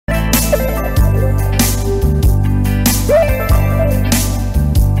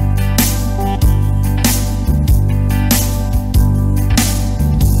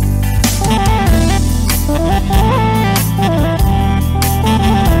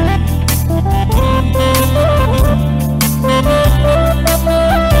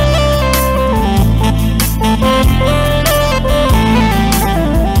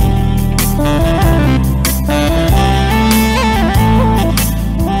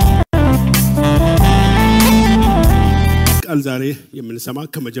ቃል ዛሬ የምንሰማ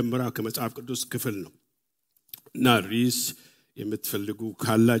ከመጀመሪያው ከመጽሐፍ ቅዱስ ክፍል ነው እና ርዕስ የምትፈልጉ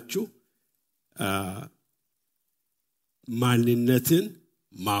ካላችሁ ማንነትን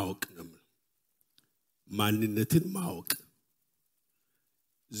ማወቅ ነው። ማንነትን ማወቅ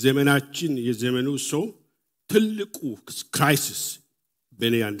ዘመናችን የዘመኑ ሰው ትልቁ ክራይሲስ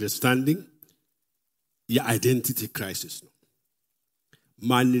በኔ አንደርስታንዲንግ የአይደንቲቲ ክራይሲስ ነው።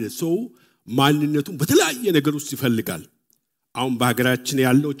 ማንነቱን በተለያየ ነገር ውስጥ ይፈልጋል። አሁን በሀገራችን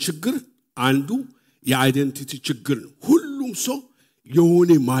ያለው ችግር አንዱ የአይደንቲቲ ችግር ነው። ሁሉም ሰው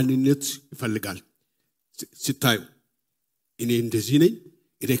የሆነ ማንነት ይፈልጋል። ሲታዩ እኔ እንደዚህ ነኝ፣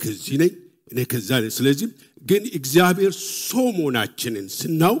 እኔ ከዚህ ነኝ፣ እኔ ከዛ ነኝ። ስለዚህ ግን እግዚአብሔር ሰው መሆናችንን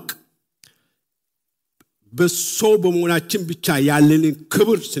ስናውቅ በሰው በመሆናችን ብቻ ያለንን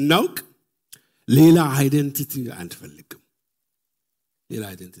ክብር ስናውቅ ሌላ አይደንቲቲ አንፈልግም።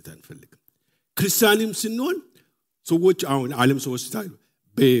 ክርስቲያንም ስንሆን ሰዎች አሁን ዓለም ሰዎች ታዩ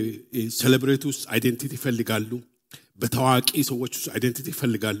በሴሌብሬት ውስጥ አይደንቲቲ ይፈልጋሉ። በታዋቂ ሰዎች ውስጥ አይደንቲቲ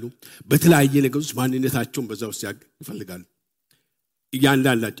ይፈልጋሉ። በተለያየ ነገር ውስጥ ማንነታቸውን በዛ ውስጥ ይፈልጋሉ።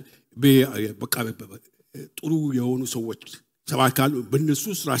 እያንዳንዳቸው በቃ ጥሩ የሆኑ ሰዎች ሰባካሉ በእነሱ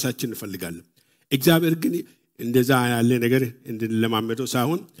ውስጥ ራሳችን እንፈልጋለን። እግዚአብሔር ግን እንደዛ ያለ ነገር እንድንለማመደው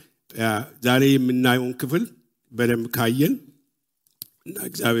ሳይሆን ዛሬ የምናየውን ክፍል በደንብ ካየን እና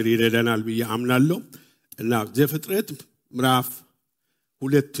እግዚአብሔር ይረዳናል ብዬ አምናለሁ። እና ዘፍጥረት ምዕራፍ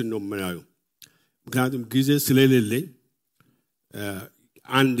 2 ነው የምናየው። ምክንያቱም ጊዜ ስለሌለኝ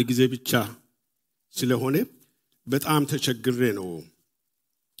አንድ ጊዜ ብቻ ስለሆነ በጣም ተቸግሬ ነው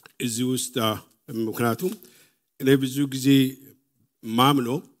እዚህ ውስጥ። ምክንያቱም እኔ ብዙ ጊዜ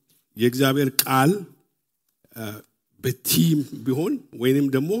ማምነው የእግዚአብሔር ቃል በቲም ቢሆን ወይንም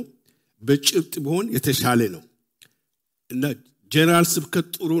ደግሞ በጭብጥ ቢሆን የተሻለ ነው። እና ጀነራል ስብከት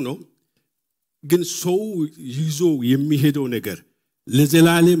ጥሩ ነው፣ ግን ሰው ይዞ የሚሄደው ነገር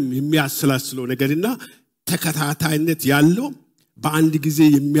ለዘላለም የሚያሰላስለው ነገርና ተከታታይነት ያለው በአንድ ጊዜ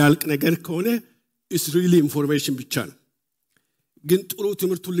የሚያልቅ ነገር ከሆነ is really information ብቻ ነው። ግን ጥሩ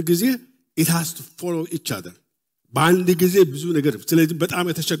ትምህርት ሁሉ ጊዜ it has to follow each other በአንድ ጊዜ ብዙ ነገር። ስለዚህ በጣም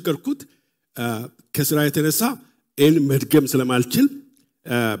የተቸገርኩት ከስራ የተነሳ እን መድገም ስለማልችል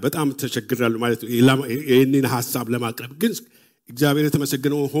በጣም ተቸግራለሁ ማለት ነው ይሄንን ሐሳብ ለማቅረብ። ግን እግዚአብሔር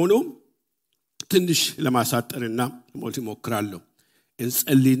የተመሰገነው ሆኖ ትንሽ ለማሳጠርና ሞክራለሁ።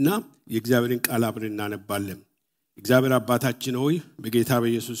 እንጸልይና የእግዚአብሔርን ቃል አብረን እናነባለን። እግዚአብሔር አባታችን ሆይ በጌታ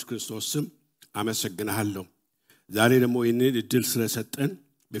በኢየሱስ ክርስቶስ ስም አመሰግናለሁ። ዛሬ ደግሞ ይህንን እድል ስለሰጠን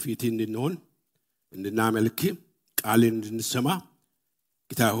በፊትህ እንድንሆን እንድናመልክ ቃልን እንድንሰማ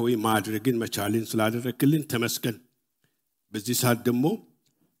ጌታ ሆይ ማድረግን መቻልን ስላደረክልን ተመስገን። በዚህ ሰዓት ደግሞ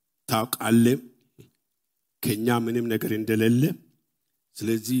ታውቃለህ ከኛ ምንም ነገር እንደሌለ።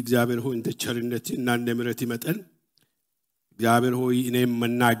 ስለዚህ እግዚአብሔር ሆይ እንደ ቸርነትህ እና እንደ ምሕረትህ መጠን እግዚአብሔር ሆይ እኔም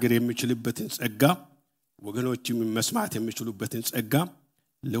መናገር የምችልበትን ጸጋ ወገኖችም መስማት የሚችሉበትን ጸጋ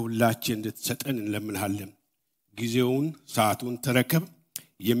ለሁላችን እንድትሰጠን እንለምንሃለን። ጊዜውን ሰዓቱን ተረከብ።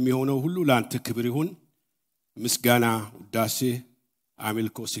 የሚሆነው ሁሉ ላንተ ክብር ይሁን። ምስጋና፣ ውዳሴ፣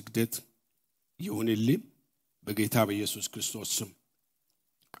 አምልኮ፣ ስግደት ይሁንልህ በጌታ በኢየሱስ ክርስቶስ ስም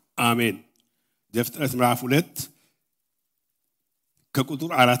አሜን። ዘፍጥረት ምዕራፍ 2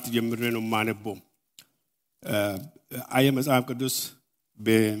 ከቁጥር 4 ጀምሬ ነው የማነበው። መጽሐፍ ቅዱስ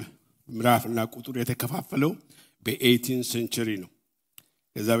በምዕራፍና ቁጥር የተከፋፈለው በ18 ሴንቸሪ ነው።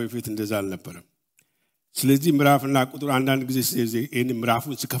 ከዛ በፊት እንደዛ አልነበረም። ስለዚህ ምዕራፍና ቁጥር አንዳንድ ጊዜ ይሄን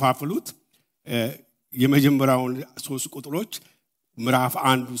ምዕራፉን ሲከፋፍሉት የመጀመሪያውን 3 ቁጥሮች ምዕራፍ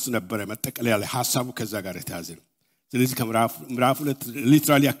 1 ውስጥ ነበረ መጠቀለያ ላይ ሐሳቡ ከዛ ጋር የተያዘ ነው። ስለዚህ ከምዕራፍ 2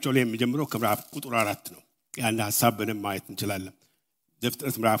 ሊትራሊ አክቹአሊ የሚጀምረው ከምዕራፍ ቁጥር 4 ነው። ያን ሐሳብ በደንብ ማየት እንችላለን።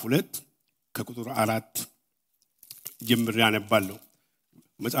 ዘፍጥረት ምዕራፍ 2 ከቁጥር 4 ጀምሬ አነባለሁ።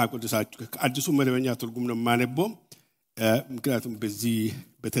 መጽሐፍ ቅዱሳችሁ አዲሱ መደበኛ ትርጉም ነው የማነበው። ምክንያቱም በዚህ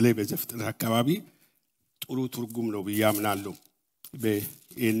በተለይ በዘፍጥረት አካባቢ ጥሩ ትርጉም ነው ብዬ አምናለሁ።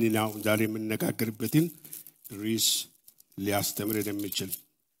 በእኛው ዛሬ የምንነጋገርበትን ርዕስ ሊያስተምር እንደሚችል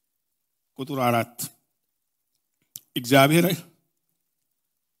ቁጥር 4 እግዚአብሔር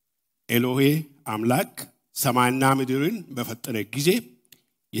ኤሎሄ አምላክ ሰማይና ምድርን በፈጠረ ጊዜ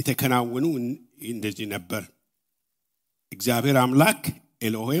የተከናወኑ እንደዚህ ነበር። እግዚአብሔር አምላክ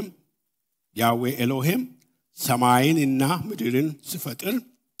ኤሎሄም ያዌ ኤሎሄም ሰማይንና ምድርን ሲፈጥር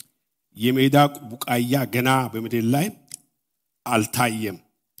የሜዳ ቡቃያ ገና በምድር ላይ አልታየም፣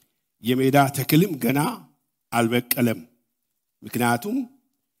 የሜዳ ተክልም ገና አልበቀለም። ምክንያቱም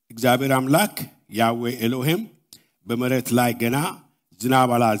እግዚአብሔር አምላክ ያዌ ኤሎሄም በመሬት ላይ ገና ዝናብ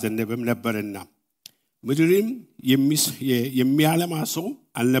አላዘነበም ነበርና ምድርም የሚያለማ ሰው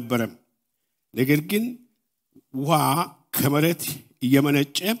አልነበረም። ነገር ግን ውሃ ከመሬት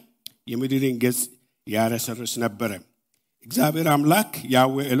እየመነጨ የምድርን ገጽ ያረሰርስ ነበር። እግዚአብሔር አምላክ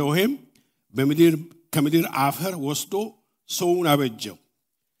ያዌ ኤሎሄም ከምድር አፈር ወስዶ ሰውን አበጀው።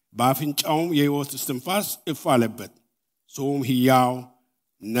 በአፍንጫውም የሕይወት እስትንፋስ እፍ አለበት። ሰውም ሕያው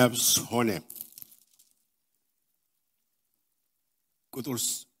ነፍስ ሆነ። ቁጥር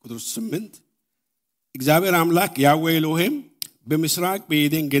 8 እግዚአብሔር አምላክ ያዌ ኤሎሄም በምስራቅ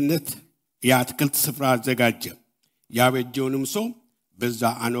በኤደን ገነት የአትክልት ስፍራ አዘጋጀ። ያበጀውንም ሰው በዛ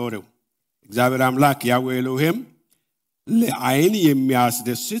አኖረው። እግዚአብሔር አምላክ ያዌ ኤሎሄም ለዓይን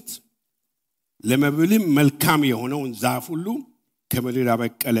የሚያስደስት ለመብልም መልካም የሆነውን ዛፍ ሁሉ ከምድር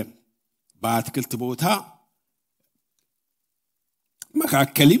አበቀለ። በአትክልት ቦታ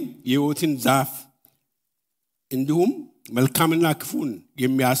መካከልም የሕይወትን ዛፍ እንዲሁም መልካምና ክፉን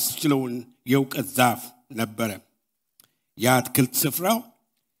የሚያስችለውን የእውቀት ዛፍ ነበረ። የአትክልት ስፍራው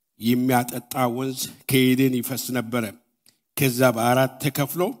የሚያጠጣ ወንዝ ከኤደን ይፈስ ነበረ። ከዛ በአራት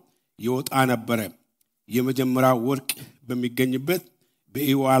ተከፍሎ ይወጣ ነበረ። የመጀመሪያው ወርቅ በሚገኝበት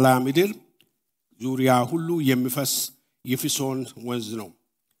በኢዋላ ምድር ዙሪያ ሁሉ የሚፈስ የፊሶን ወንዝ ነው።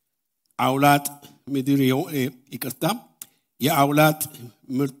 አውላጥ ምድር የአውላጥ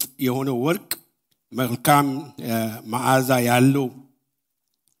ምርጥ የሆነው ወርቅ መልካም መዓዛ ያለው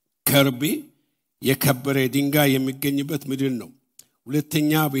ከርቤ የከበረ ድንጋይ የሚገኝበት ምድር ነው።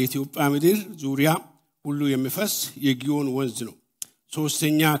 ሁለተኛ በኢትዮጵያ ምድር ዙሪያ ሁሉ የሚፈስ የጊዮን ወንዝ ነው።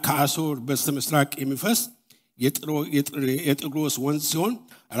 ሶስተኛ ከአሶር በስተምስራቅ የሚፈስ የጥግሮስ ወንዝ ሲሆን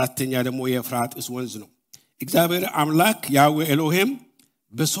አራተኛ ደግሞ የኤፍራጥስ ወንዝ ነው። እግዚአብሔር አምላክ ያዌ ኤሎሄም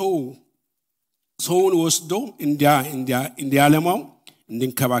ሰውን ወስዶ እንዲያለማው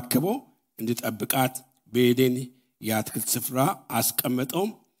እንዲንከባከበው እንዲጠብቃት በኤደን የአትክልት ስፍራ አስቀመጠው።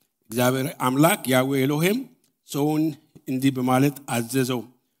 እግዚአብሔር አምላክ ያዌ ኤሎሄም ሰውን እንዲህ በማለት አዘዘው፣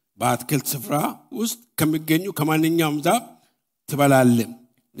 በአትክልት ስፍራ ውስጥ ከሚገኙ ከማንኛውም ዛፍ ትበላለህ፣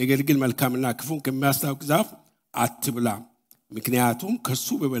 ነገር ግን መልካምና ክፉን ከሚያስታውቅ ዛፍ አትብላ፣ ምክንያቱም ከሱ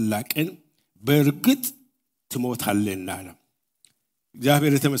በበላ ቀን በእርግጥ ትሞታለህና አለ።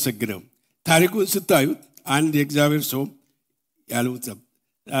 እግዚአብሔር የተመሰገነው። ታሪኩን ስታዩት አንድ የእግዚአብሔር ሰው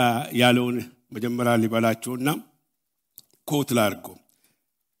ያለውን መጀመሪያ ሊበላቸውና ኮት ላድርጎ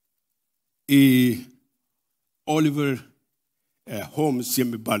ኦሊቨር ሆምስ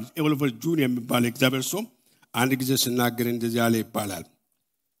የሚባል ኦሊቨር ጁን የሚባል እግዚአብሔር ሰው አንድ ጊዜ ሲናገር እንደዚህ ያለ ይባላል።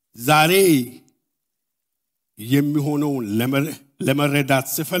 ዛሬ የሚሆነውን ለመረዳት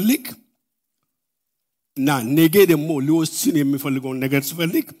ሲፈልግ እና ነገ ደግሞ ሊወስን የሚፈልገውን ነገር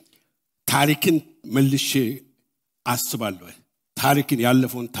ሲፈልግ ታሪክን መልሼ አስባለሁ። ታሪክን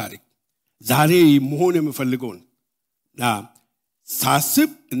ያለፈውን ታሪክ ዛሬ መሆን የሚፈልገውን ሳስብ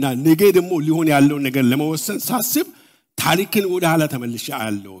እና ነገ ደግሞ ሊሆን ያለው ነገር ለመወሰን ሳስብ ታሪክን ወደ ኋላ ተመልሼ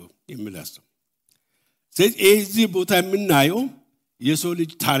አያለሁ የሚላስው። ስለዚህ እዚህ ቦታ የምናየው የሰው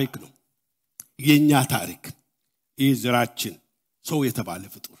ልጅ ታሪክ ነው። የኛ ታሪክ ይህ ዘራችን ሰው የተባለ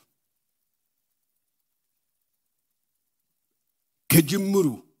ፍጡር ከጅምሩ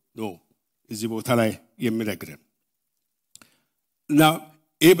ነው እዚህ ቦታ ላይ የሚነግረን እና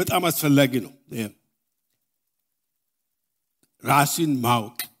ይህ በጣም አስፈላጊ ነው። ራስን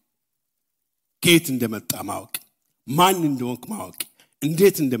ማወቅ፣ ከየት እንደመጣ ማወቅ፣ ማን እንደሆንክ ማወቅ፣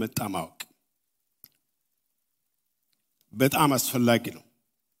 እንዴት እንደመጣ ማወቅ በጣም አስፈላጊ ነው።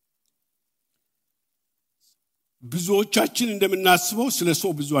 ብዙዎቻችን እንደምናስበው ስለ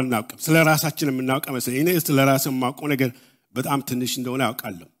ሰው ብዙ አናውቅም። ስለ ራሳችን የምናውቅ መሰለኝ። እኔ ስለ ራሴ የማውቀው ነገር በጣም ትንሽ እንደሆነ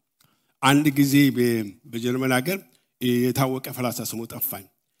አውቃለሁ። አንድ ጊዜ በጀርመን ሀገር የታወቀ ፈላስፋ ስሙ ጠፋኝ።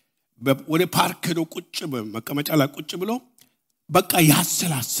 ወደ ፓርክ ሄዶ መቀመጫ ላይ ቁጭ ብሎ በቃ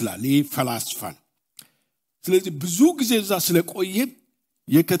ያሰላስላል። ይህ ፈላስፋ ነው። ስለዚህ ብዙ ጊዜ እዛ ስለቆየ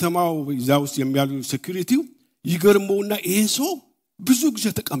የከተማው እዛ ውስጥ የሚያሉ ሴኩሪቲው ይገርመውና ይሄ ሰው ብዙ ጊዜ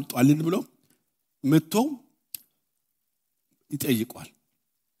ተቀምጧልን ብሎ መጥቶ ይጠይቋል።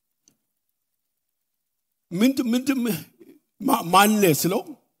 ምንድን ማን ስለው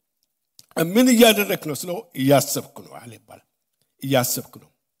ምን እያደረክ ነው ስለው እያሰብኩ ነው አለ ይባላል። እያሰብኩ ነው።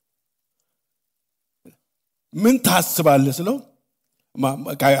 ምን ታስባለህ ስለው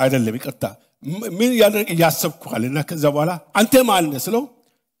አይደለም ይቅርታ ምን ያደረክ እያሰብኩ አለና ከዛ በኋላ አንተ ማን ነህ ስለው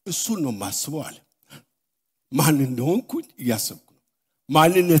እሱን ነው ማስበው አለ። ማን እንደሆንኩ እያሰብኩ ነው።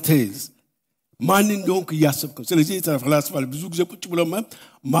 ማን እንደሆንኩ እያሰብኩ ነው። ስለዚህ ፈላስፋ ብዙ ጊዜ ቁጭ ብሎ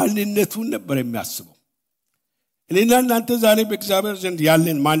ማንነቱን ነበር የሚያስበው። እኔና እናንተ ዛሬ በእግዚአብሔር ዘንድ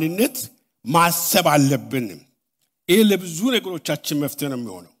ያለን ማንነት ማሰብ አለብን። ይሄ ለብዙ ነገሮቻችን መፍትሄ ነው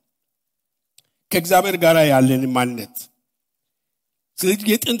የሚሆነው፣ ከእግዚአብሔር ጋር ያለን ማንነት። ስለዚህ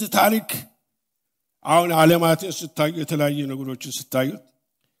የጥንት ታሪክ አሁን ዓለማትን ስታዩ የተለያዩ ነገሮችን ስታዩ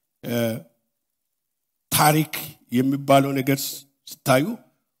ታሪክ የሚባለው ነገር ስታዩ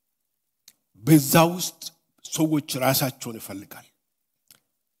በዛ ውስጥ ሰዎች ራሳቸውን ይፈልጋል።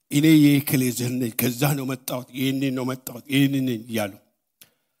 እኔ የከሌ ዘር ነኝ፣ ከዛ ነው መጣሁት፣ ይሄንን ነው መጣሁት፣ ይሄንን ይያሉ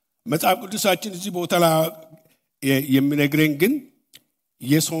መጽሐፍ ቅዱሳችን እዚህ ቦታ ላይ የሚነግረን ግን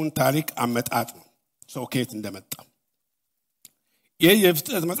የሰውን ታሪክ አመጣጥ ነው። ሰው ከየት እንደመጣ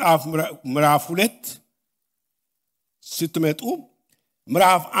የፍጥረት መጽሐፍ ምዕራፍ 2 ስትመጡ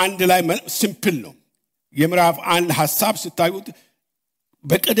ምዕራፍ 1 ላይ ሲምፕል ነው። የምዕራፍ 1 ሐሳብ ስታዩት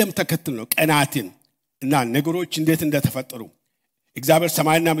በቀደም ተከተል ነው። ቀናትን እና ነገሮች እንዴት እንደተፈጠሩ እግዚአብሔር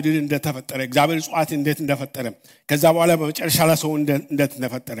ሰማይና ምድር እንደተፈጠረ እግዚአብሔር ዕፅዋትን እንዴት እንደፈጠረ ከዛ በኋላ በመጨረሻ ላይ ሰው እንዴት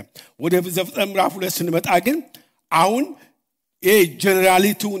እንደፈጠረ ወደ ዘፍጥረት ምዕራፍ 2 ስንመጣ ግን አሁን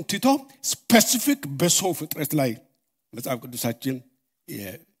ጀነራሊቲውን ትቶ ስፔሲፊክ በሰው ፍጥረት ላይ መጽሐፍ ቅዱሳችን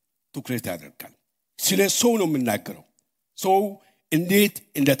ትኩረት ያደርጋል። ስለ ሰው ነው የምናገረው። ሰው እንዴት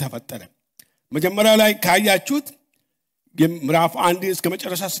እንደተፈጠረ መጀመሪያ ላይ ካያችሁት ምዕራፍ 1 እስከ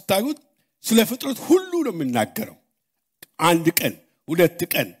መጨረሻ ስታዩት ስለ ፍጥረት ሁሉ ነው የምናገረው። 1 ቀን 2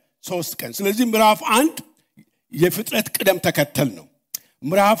 ቀን 3 ቀን። ስለዚህ ምዕራፍ 1 የፍጥረት ቅደም ተከተል ነው።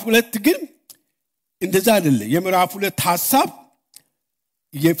 ምዕራፍ 2 ግን እንደዛ አይደለም። የምዕራፍ 2 ሐሳብ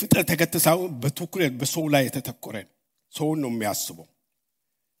የፍጥረት ተከተሳው በትኩረት በሰው ላይ የተተኮረ ሰው ነው የሚያስበው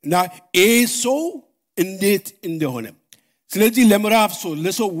እና ሰው እንዴት እንደሆነ ስለዚህ ለምዕራፍ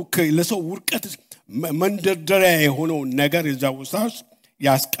ለሰው ውርቀት መንደርደሪያ የሆነው ነገር እዛው ውስጥ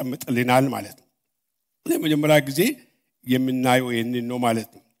ያስቀምጥልናል ማለት ነው። ለመጀመሪያ ጊዜ የምናየው ይሄንን ነው ማለት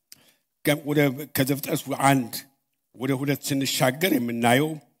ነው። ወደ ከዘፍጥረት 1 ወደ 2 ስንሻገር የምናየው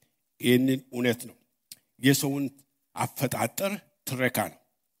ይሄንን እውነት ነው። የሰውን አፈጣጠር ትረካ ነው።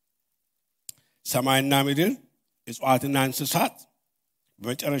 ሰማይና ምድር ዕፅዋትና እንስሳት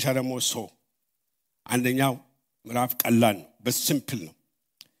በመጨረሻ ደግሞ ሰው። አንደኛው ምዕራፍ ቀላል ነው፣ በሲምፕል ነው።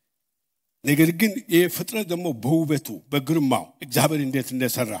 ነገር ግን የፍጥረት ደግሞ በውበቱ በግርማው እግዚአብሔር እንዴት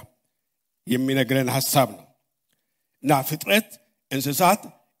እንደሰራ የሚነግረን ሐሳብ ነው እና ፍጥረት እንስሳት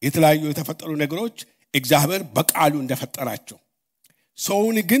የተለያዩ የተፈጠሩ ነገሮች እግዚአብሔር በቃሉ እንደፈጠራቸው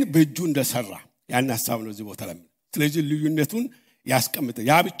ሰውን ግን በእጁ እንደሰራ ያን ሐሳብ ነው እዚህ ቦታ ላይ። ስለዚህ ልዩነቱን ያስቀምጣ።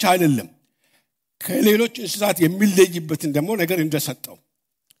 ያ ብቻ አይደለም፣ ከሌሎች እንስሳት የሚለይበትን ደግሞ ነገር እንደሰጠው።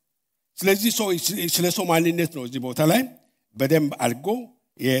 ስለዚህ ስለ ሰው ማንነት ነው እዚህ ቦታ ላይ በደንብ አድርጎ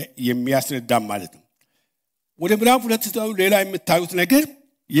የሚያስረዳ ማለት ነው። ወደ ምዕራፍ 2 ሌላ የምታዩት ነገር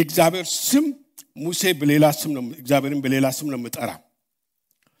የእግዚአብሔር ስም ሙሴ በሌላ ስም ነው እግዚአብሔርን በሌላ ስም ነው የሚጠራ።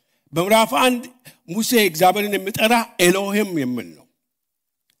 በምዕራፍ 1 ሙሴ እግዚአብሔርን የሚጠራ ኤሎሄም የሚል ነው።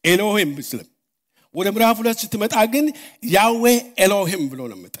 ኤሎሄም ብስለም ወደ ምዕራፍ 2 ስትመጣ ግን ያዌ ኤሎሄም ብሎ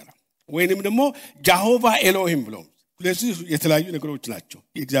ነው የሚጠራ ወይንም ደግሞ ጃሆቫ ኤሎሄም ብሎ። ስለዚህ የተለያዩ ነገሮች ናቸው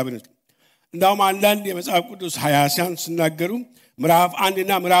የእግዚአብሔር። እንዳውም አንዳንድ የመጽሐፍ ቅዱስ ሐያሲያን ሲናገሩ ምዕራፍ 1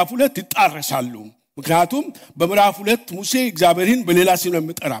 እና ምዕራፍ 2 ይጣረሳሉ። ምክንያቱም በምዕራፍ 2 ሙሴ እግዚአብሔርን በሌላ ስም ነው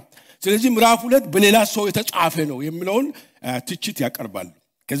የሚጠራ፣ ስለዚህ ምዕራፍ 2 በሌላ ሰው የተጻፈ ነው የሚለውን ትችት ያቀርባሉ።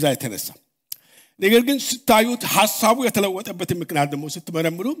 ከዛ የተነሳ ነገር ግን ስታዩት ሐሳቡ የተለወጠበት ምክንያት ደግሞ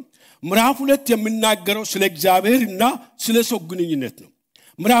ስትመረምሩ ምዕራፍ 2 የሚናገረው ስለ እግዚአብሔርና ስለ ሰው ግንኙነት ነው።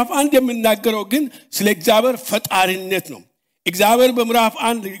 ምዕራፍ 1 የሚናገረው ግን ስለ እግዚአብሔር ፈጣሪነት ነው። እግዚአብሔር በምዕራፍ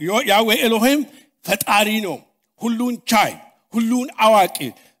 1 ያዌ ኤሎሄም ፈጣሪ ነው፣ ሁሉን ቻይ፣ ሁሉን አዋቂ፣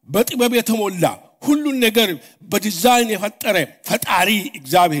 በጥበብ የተሞላ ሁሉን ነገር በዲዛይን የፈጠረ ፈጣሪ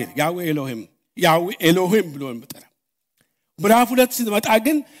እግዚአብሔር ያዌ ኤሎሄም ብሎ የሚጠራ። ምዕራፍ 2 ስትመጣ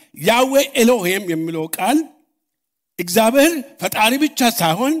ግን ያዌ ኤሎሄም የሚለው ቃል እግዚአብሔር ፈጣሪ ብቻ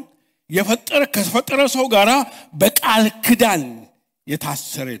ሳይሆን ከፈጠረ ሰው ጋር በቃል ኪዳን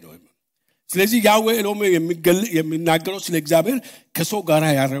የታሰረ ነው። ስለዚህ ያዌ ኤሎሄም የሚናገረው ስለ እግዚአብሔር ከሰው ጋር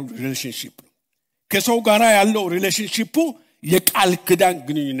ያለው ሪሌሽንሺፕ ነው። ከሰው ጋር ያለው ሪሌሽንሺፑ የቃል ኪዳን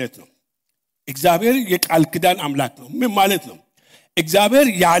ግንኙነት ነው። እግዚአብሔር የቃል ኪዳን አምላክ ነው። ምን ማለት ነው? እግዚአብሔር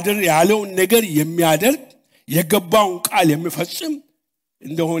ያለውን ነገር የሚያደርግ የገባውን ቃል የሚፈጽም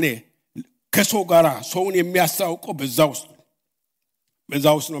እንደሆነ ከሰው ጋር ሰውን የሚያስተዋውቀው በዛ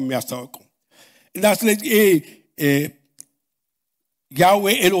ውስጥ ነው የሚያስተዋውቀው እና ስለዚህ ያዌ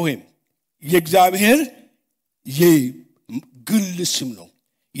ኤሎሄም የእግዚአብሔር የግል ስም ነው፣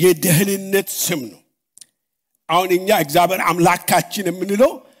 የደህንነት ስም ነው። አሁን እኛ እግዚአብሔር አምላካችን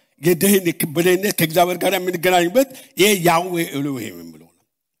የምንለው በደህንነት ከእግዚአብሔር ጋር የምንገናኝበት ያዌ ኤሎሄም የሚለው ነው።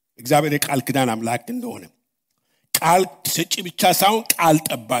 እግዚአብሔር የቃል ኪዳን አምላክ እንደሆነ ቃል ሰጪ ብቻ ሳይሆን ቃል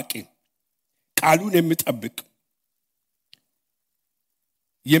ጠባቂ፣ ቃሉን የሚጠብቅ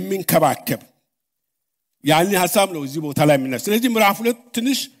የሚንከባከብ ያን ሐሳብ ነው እዚህ ቦታ ላይ የምናየው። ስለዚህ ምዕራፍ 2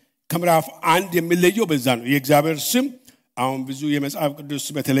 ትንሽ ከምዕራፍ 1 የሚለየው በዛ ነው። የእግዚአብሔር ስም አሁን ብዙ የመጽሐፍ ቅዱስ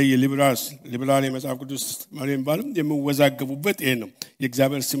በተለይ ሊበራል የመጽሐፍ ቅዱስ ማለት የሚወዛገቡበት ይሄ ነው።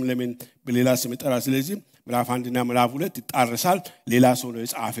 የእግዚአብሔር ስም ለምን በሌላ ስም ይጠራ? ስለዚህ ምዕራፍ 1 እና ምዕራፍ 2 ይጣረሳል ሌላ ሰው ነው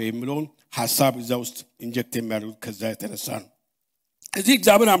የጻፈ የሚለውን ሐሳብ እዛ ውስጥ ኢንጀክት የሚያደርጉት ከዛ የተነሳ ነው። እዚህ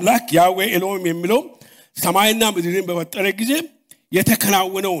እግዚአብሔር አምላክ ያዌ ኤሎሂም የሚለው ሰማይና ምድርን በፈጠረ ጊዜ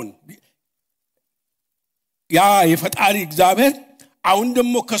የተከናወነውን ያ የፈጣሪ እግዚአብሔር አሁን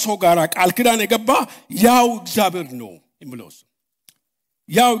ደግሞ ከሰው ጋር ቃል ኪዳን የገባ ያው እግዚአብሔር ነው የሚለው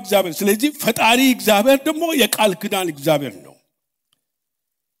ያው እግዚአብሔር። ስለዚህ ፈጣሪ እግዚአብሔር ደግሞ የቃል ኪዳን እግዚአብሔር ነው።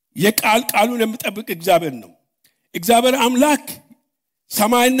 ቃሉን የሚጠብቅ እግዚአብሔር ነው። እግዚአብሔር አምላክ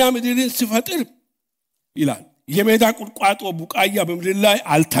ሰማይና ምድርን ሲፈጥር ይላል የሜዳ ቁጥቋጦ ቡቃያ በምድር ላይ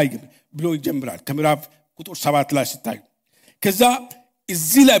አልታየም ብሎ ይጀምራል ከምዕራፍ ቁጥር 7 ላይ ሲታይ። ከዛ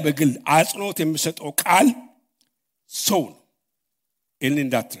እዚህ ላይ በግል አጽንኦት የሚሰጠው ቃል ሰው ነው።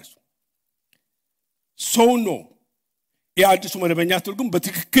 እንዳትረሱ ሰው ነው። የአዲሱ መደበኛ ትርጉም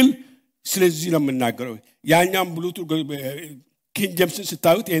በትክክል ስለዚህ ነው የምናገረው። ያኛም ብሉቱ ኪንግ ጄምስን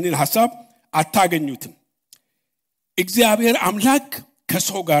ስታዩት ይሄንን ሐሳብ አታገኙትም። እግዚአብሔር አምላክ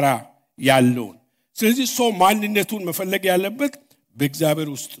ከሰው ጋር ያለውን ስለዚህ ሰው ማንነቱን መፈለግ ያለበት በእግዚአብሔር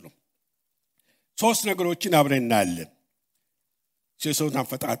ውስጥ ነው። ሶስት ነገሮችን አብረን እናያለን የሰውን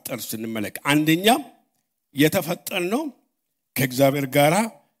አፈጣጠር ስንመለከት። አንደኛ የተፈጠርነው ከእግዚአብሔር ጋር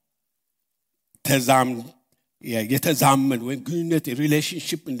የተዛመን ወይ ግንኙነት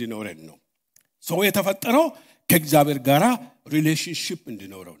ሪሌሽንሺፕ እንዲኖረን ነው። ሰው የተፈጠረው ከእግዚአብሔር ጋር ሪሌሽንሺፕ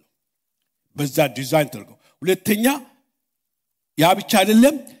እንዲኖረው ነው። በዛ ዲዛይን ተደርጎ። ሁለተኛ ያ ብቻ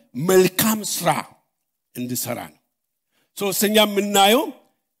አይደለም መልካም ስራ እንዲሰራ ነው። ሶስተኛ የምናየው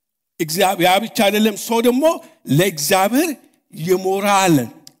እግዚአብሔር ያ ብቻ አይደለም ሰው ደግሞ ለእግዚአብሔር የሞራል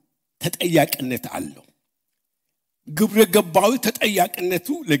ተጠያቂነት አለው። ግብረ ገባዊ ተጠያቂነቱ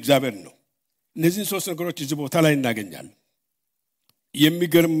ለእግዚአብሔር ነው። እነዚህ ሶስት ነገሮች እዚህ ቦታ ላይ እናገኛለን።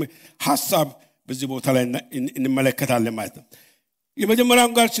 የሚገርም ሐሳብ በዚህ ቦታ ላይ እንመለከታለን ማለት ነው። የመጀመሪያው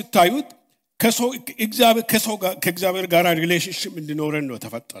ጋር ሲታዩት ከእግዚአብሔር ጋር ሪሌሽንሺፕ እንዲኖረን ነው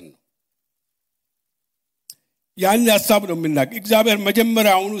ተፈጠርነው። ያን ሐሳብ ነው የምናገር። እግዚአብሔር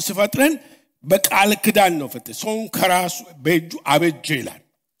መጀመሪያውኑ ሲፈጥረን በቃል ኪዳን ነው ፈጠረ። ሰውን ከራሱ በእጁ አበጀ ይላል።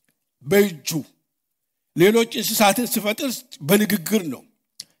 በእጁ ሌሎች እንስሳትን ሲፈጥር በንግግር ነው።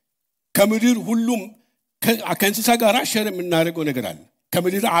 ከምድር ሁሉም ከእንስሳ ጋር ሸር የምናደርገው ነገር አለ።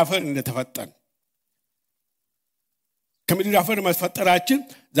 ከምድር አፈር እንደተፈጠርን ከምድር አፈር መፈጠራችን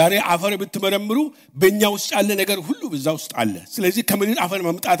ዛሬ አፈር ብትመረምሩ በእኛ ውስጥ ያለ ነገር ሁሉ በዛ ውስጥ አለ። ስለዚህ ከምድር አፈር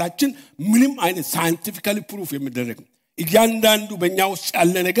መምጣታችን ምንም አይነት ሳይንቲፊካሊ ፕሩፍ የሚደረግ እያንዳንዱ በእኛ ውስጥ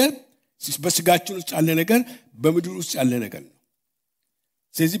ያለ ነገር በስጋችን ውስጥ ያለ ነገር በምድር ውስጥ ያለ ነገር ነው።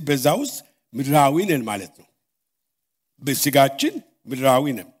 ስለዚህ በዛ ውስጥ ምድራዊ ነን ማለት ነው። በስጋችን ምድራዊ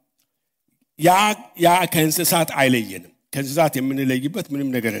ነን። ያ ከእንስሳት አይለየንም። ከእንስሳት የምንለይበት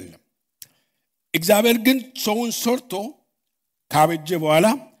ምንም ነገር የለም። እግዚአብሔር ግን ሰውን ሰርቶ ካበጀ በኋላ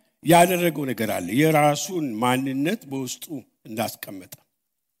ያደረገው ነገር አለ። የራሱን ማንነት በውስጡ እንዳስቀመጠ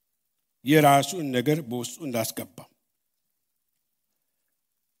የራሱን ነገር በውስጡ እንዳስገባ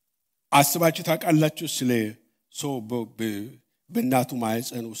አስባችሁ ታውቃላችሁ? ስለ ሰው በእናቱ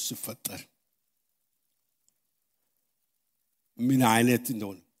ማህፀን ውስጥ ሲፈጠር ምን አይነት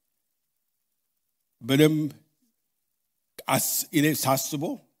እንደሆነ በደንብ እኔ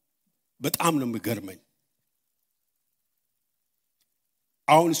ሳስበው በጣም ነው የሚገርመኝ።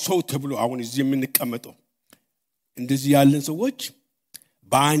 አሁን ሰው ተብሎ አሁን እዚህ የምንቀመጠው እንደዚህ ያለን ሰዎች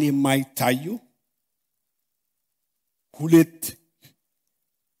በአይን የማይታዩ ሁለት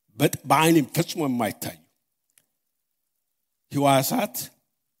በአይን ፈጽሞ የማይታዩ ህዋሳት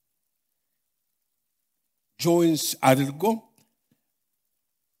ጆይንስ አድርጎ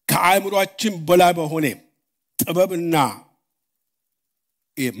ከአእምሮአችን በላይ በሆነ ጥበብና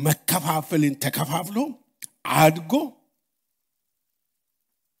መከፋፈልን ተከፋፍሎ አድጎ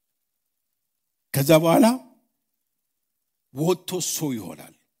ከዛ በኋላ ወጥቶ ሰው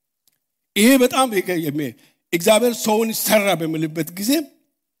ይሆናል። ይሄ በጣም እግዚአብሔር ሰውን ሰራ በሚልበት ጊዜ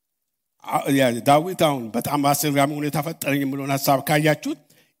ዳዊት አሁን በጣም አስገራሚ ሁኔታ ፈጠረኝ የሚለውን ሐሳብ ካያችሁት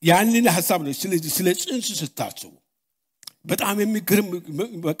ያንን ሐሳብ ነው። ስለዚህ ስለ ጽንስ ስታስቡ በጣም የሚገርም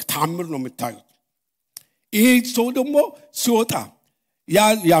ታምር ነው የምታዩት። ይሄ ሰው ደግሞ ሲወጣ ያ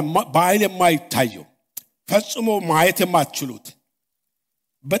በአይን የማይታየው ፈጽሞ ማየት የማትችሉት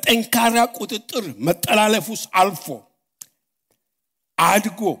በጠንካራ ቁጥጥር መጠላለፍ ውስጥ አልፎ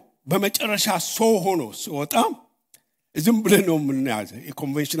አድጎ በመጨረሻ ሰው ሆኖ ሲወጣ ዝም ብለን ነው የምናየው።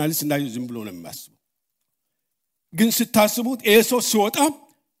 የኮንቬንሽናሊስት እና ዝም ብሎ ነው የሚያስበው። ግን ስታስቡት ይሄ ሰው ሲወጣ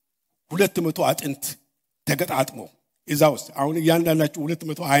 200 አጥንት ተገጣጥሞ እዛ ውስጥ አሁን እያንዳንዳችሁ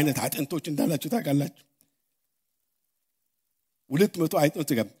 200 አይነት አጥንቶች እንዳላችሁ ታውቃላችሁ። 200 አጥንቶች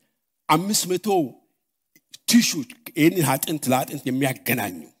ተገም 500 ቲሹ ይሄን አጥንት ለአጥንት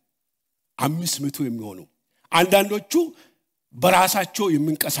የሚያገናኙ 500 የሚሆኑ አንዳንዶቹ በራሳቸው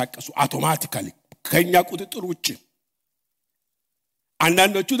የሚንቀሳቀሱ አውቶማቲካሊ ከኛ ቁጥጥር ውጪ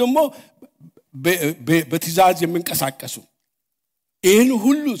አንዳንዶቹ ደግሞ በትዕዛዝ የሚንቀሳቀሱ ይህን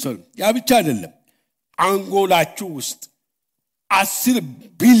ሁሉ ሰው ያ ብቻ አይደለም አንጎላችሁ ውስጥ 10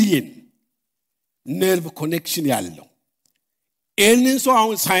 ቢሊየን ነርቭ ኮኔክሽን ያለው ይህንን ሰው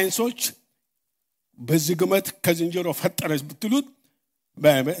አሁን ሳይንሶች በዚህ ግመት ከዝንጀሮ ፈጠረች ብትሉት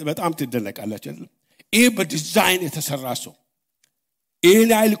በጣም ትደነቃላችሁ አይደል ይሄ በዲዛይን የተሰራ ሰው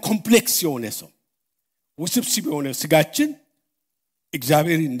ይሄን አይል ኮምፕሌክስ የሆነ ሰው ውስብስብ የሆነ ስጋችን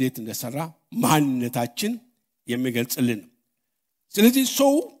እግዚአብሔር እንዴት እንደሰራ ማንነታችን የሚገልጽልን ስለዚህ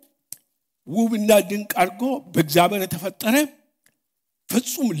ሰው ውብና ድንቅ አድርጎ በእግዚአብሔር የተፈጠረ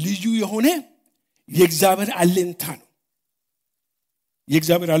ፍጹም ልዩ የሆነ የእግዚአብሔር አለንታ ነው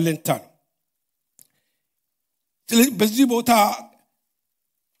የእግዚአብሔር አለንታ ነው ስለዚህ በዚህ ቦታ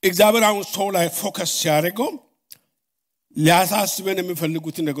እግዚአብሔር አሁን ሰው ላይ ፎከስ ሲያደርገው ሊያሳስበን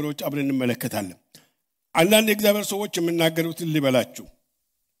የሚፈልጉትን ነገሮች አብረን እንመለከታለን አንዳንድ የእግዚአብሔር ሰዎች የሚናገሩትን ሊበላችሁ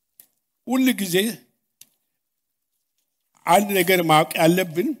ሁሉ ጊዜ አንድ ነገር ማወቅ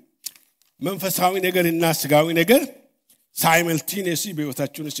ያለብን መንፈሳዊ ነገርና ስጋዊ ነገር ሳይመልቲኔሲ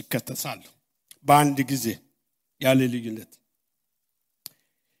በህይወታችን ውስጥ ይከተሳሉ በአንድ ጊዜ ያለ ልዩነት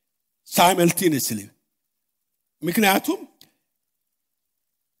ሳይመልቲኔስሊ ምክንያቱም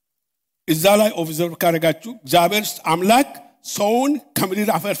እዛ ላይ ኦብዘርቭ ካደረጋችሁ እግዚአብሔር አምላክ ሰውን ከምድር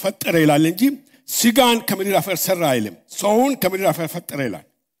አፈር ፈጠረ ይላል እንጂ ስጋን ከምድር አፈር ሰራ አይልም ሰውን ከምድር አፈር ፈጠረ ይላል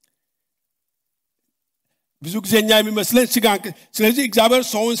ብዙ ጊዜኛ የሚመስለን ስጋን ስለዚህ እግዚአብሔር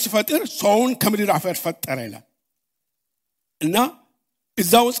ሰውን ሲፈጥር ሰውን ከምድር አፈር ፈጠረ ይላል እና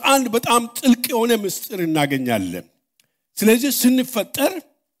እዛው አንድ በጣም ጥልቅ የሆነ ምስጢር እናገኛለን ስለዚህ ስንፈጠር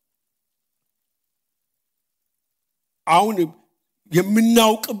አሁን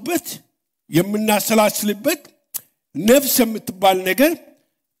የምናውቅበት የምናሰላስልበት ነፍስ የምትባል ነገር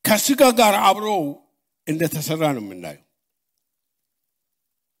ከስጋ ጋር አብሮ እንደተሰራ ነው የምናየው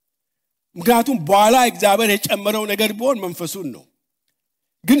ምክንያቱም በኋላ እግዚአብሔር የጨመረው ነገር ቢሆን መንፈሱን ነው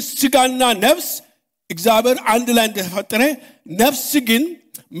ግን ስጋና ነፍስ እግዚአብሔር አንድ ላይ እንደተፈጠረ ነፍስ ግን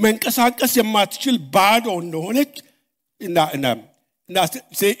መንቀሳቀስ የማትችል ባዶ እንደሆነች እና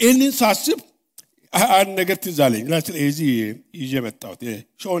እኔን ሳስብ አንድ ነገር ትዛለኝ ለዚህ ይጀመጣው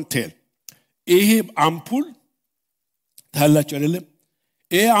ሾን ቴል ይሄ አምፑል ታላችሁ አይደለም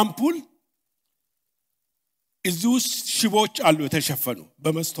ይሄ አምፑል እዚሁስ ሽቦች አሉ የተሸፈኑ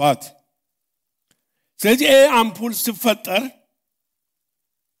በመስተዋት ስለዚህ ይሄ አምፑል ሲፈጠር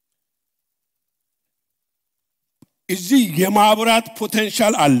እዚህ የማብራት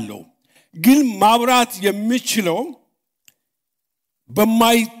ፖቴንሻል አለው ግን ማብራት የሚችለው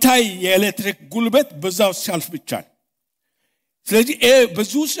በማይታይ የኤሌክትሪክ ጉልበት በዛው ሲያልፍ ብቻ ስለዚህ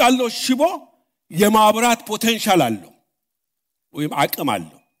በዚሁ ያለው ሽቦ የማብራት ፖቴንሻል አለው ወይም አቅም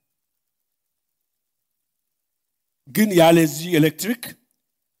አለው ግን ያለዚህ ኤሌክትሪክ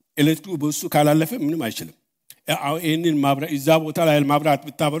በሱ ካላለፈ ምንም አይችልም ይሄንን ማብራት እዛ ቦታ ላይ ማብራት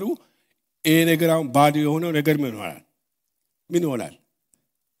ብታበሩ ይሄ ነገር አሁን ባዶ የሆነው ነገር ምን ይሆናል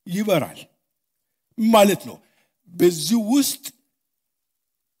ይበራል ማለት ነው በዚህ ውስጥ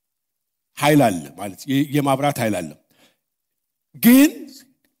ኃይል አለ ማለት የማብራት ኃይል አለ ግን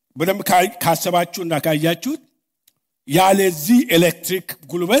በደም ካሰባችሁና ካያችሁት ያለዚህ ኤሌክትሪክ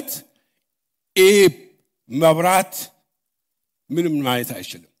ጉልበት መብራት ምንም ማለት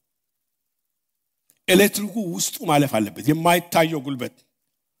አይችልም ኤሌክትሪኩ ውስጡ ማለፍ አለበት የማይታየው ጉልበት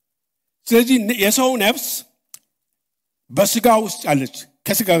ስለዚህ የሰው ነፍስ በስጋ ውስጥ ያለች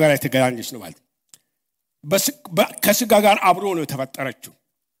ከስጋ ጋር የተገናኘች ነው ማለት ከስጋ ጋር አብሮ ነው የተፈጠረችው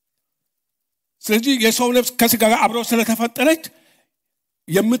ስለዚህ የሰው ነፍስ ከስጋ ጋር አብሮ ስለተፈጠረች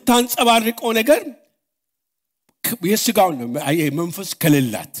የምታንጸባርቀው ነገር የስጋው ነው መንፈስ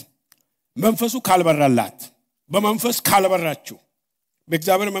ከሌላት መንፈሱ ካልበራላት በመንፈስ ካልበራችሁ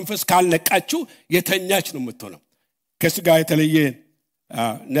በእግዚአብሔር መንፈስ ካልነቃችሁ የተኛች ነው የምትሆነው ከስጋ የተለየ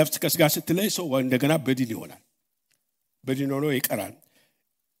ነፍስ ከስጋ ስትለይ ሰው እንደገና በዲን ይሆናል በዲን ሆኖ ይቀራል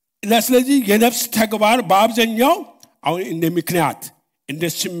ስለዚህ የነፍስ ተግባር በአብዛኛው አሁን እንደ ምክንያት እንደ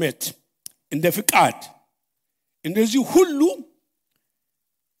ስሜት እንደ ፍቃድ እንደዚህ ሁሉ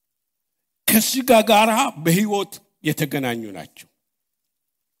ከስጋ ጋር በህይወት የተገናኙ ናቸው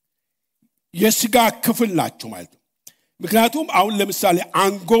የስጋ ክፍል ናቸው ማለት ነው ምክንያቱም አሁን ለምሳሌ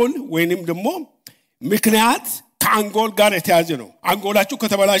አንጎል ወይንም ደግሞ ምክንያት ከአንጎል ጋር የተያዘ ነው አንጎላችሁ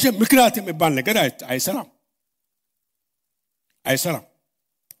ከተበላሸ ምክንያት የሚባል ነገር አይሰራም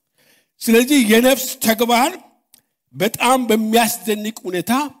ስለዚህ የነፍስ ተግባር በጣም በሚያስደንቅ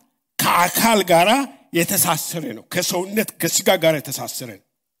ሁኔታ ከአካል ጋር የተሳሰረ ነው ከሰውነት ከስጋ ጋር የተሳሰረ ነው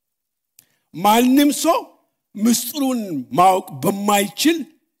ማንም ሰው ምስጢሩን ማወቅ በማይችል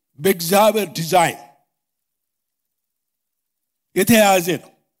በእግዚአብሔር ዲዛይን የተያዘ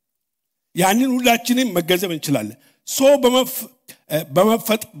ነው። ያንን ሁላችንም መገንዘብ እንችላለን።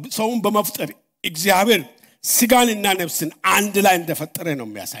 ሰውን በመፍጠር እግዚአብሔር ስጋንና ነፍስን አንድ ላይ እንደፈጠረ ነው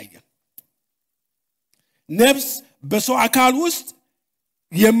የሚያሳየን። ነፍስ በሰው አካል ውስጥ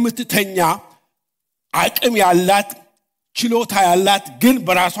የምትተኛ አቅም ያላት ችሎታ ያላት ግን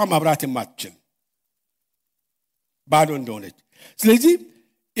በራሷ ማብራት የማትችል ባዶ እንደሆነች። ስለዚህ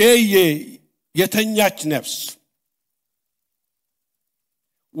የተኛች ነፍስ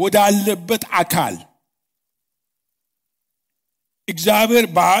ወዳለበት አካል እግዚአብሔር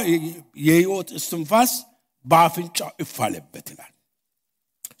የሕይወት እስትንፋስ በአፍንጫው እፋለበት ይላል።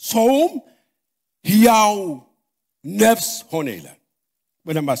 ሰውም ሕያው ነፍስ ሆነ ይላል።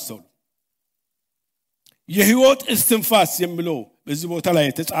 በደንብ አስተውሉ። የሕይወት እስትንፋስ የሚለው በዚህ ቦታ ላይ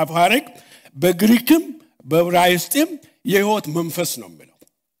የተጻፈው ሐረግ በግሪክም በዕብራይስጥም የሕይወት መንፈስ ነው የሚለው።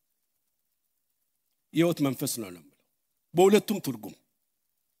 የሕይወት መንፈስ ነው የሚለው በሁለቱም ትርጉም።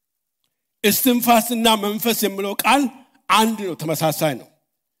 እስትንፋስና መንፈስ የሚለው ቃል አንድ ነው፣ ተመሳሳይ ነው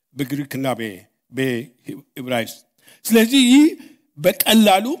በግሪክና በዕብራይስጥ። ስለዚህ ይህ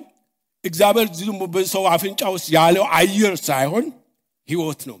በቀላሉ እግዚአብሔር ዝም በሰው አፍንጫ ውስጥ ያለው አየር ሳይሆን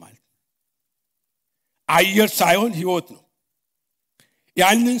ሕይወት ነው ማለት። አየር ሳይሆን ሕይወት ነው።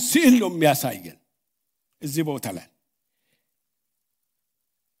 ያንን ስዕል ነው የሚያሳየን እዚህ ቦታ ላይ።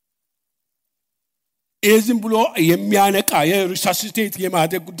 ዝም ብሎ የሚያነቃ የሪሳሲቴት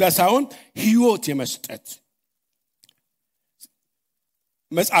የማድረግ ጉዳይ ሳይሆን ሕይወት የመስጠት።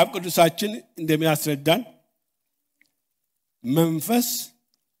 መጽሐፍ ቅዱሳችን እንደሚያስረዳን መንፈስ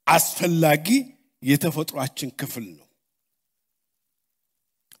አስፈላጊ የተፈጥሯችን ክፍል ነው።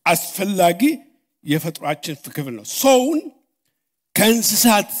 አስፈላጊ የፈጥሯችን ክፍል ነው። ሰውን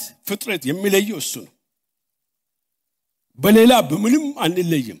ከእንስሳት ፍጥረት የሚለየው እሱ ነው። በሌላ በምንም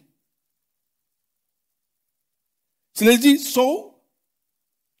አንለይም። ስለዚህ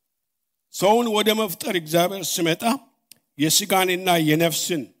ሰውን ወደ መፍጠር እግዚአብሔር ሲመጣ የስጋንና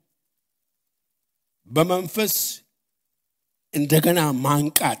የነፍስን በመንፈስ እንደገና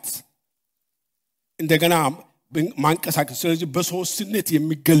ማንቃት፣ እንደገና ማንቀሳቀስ። ስለዚህ በሶስትነት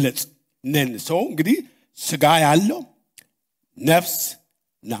የሚገለጽ ነን። ሰው እንግዲህ ስጋ ያለው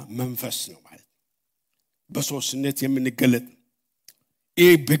ነፍስና መንፈስ ነው ማለት ነው። በሶስትነት የምንገለጥ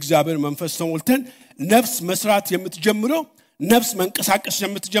ይህ በእግዚአብሔር መንፈስ ተሞልተን ነፍስ መስራት የምትጀምረው፣ ነፍስ መንቀሳቀስ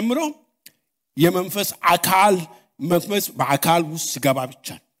የምትጀምረው የመንፈስ አካል መንፈስ በአካል ውስጥ ሲገባ ብቻ።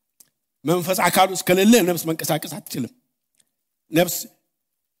 መንፈስ አካል ውስጥ ከሌለ ነፍስ መንቀሳቀስ አትችልም። ነፍስ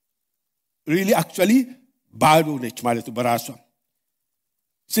actually ባዶ ነች ማለት ነው በራሷ።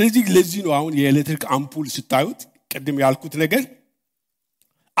 ስለዚህ ለዚህ ነው አሁን የኤሌክትሪክ አምፑል ስታዩት ቅድም ያልኩት ነገር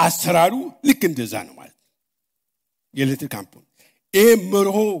አሰራሩ ልክ እንደዛ ነው ማለት ነው። የኤሌክትሪክ አምፑል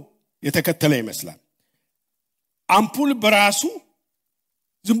መርሆ የተከተለ ይመስላል። አምፑል በራሱ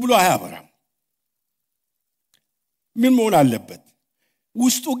ዝም ብሎ አያበራም። ምን መሆን አለበት?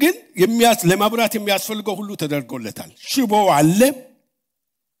 ውስጡ ግን ለማብራት የሚያስፈልገው ሁሉ ተደርጎለታል። ሽቦ አለ፣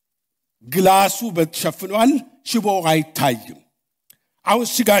 ግላሱ በተሸፍኗል፣ ሽቦ አይታይም። አሁን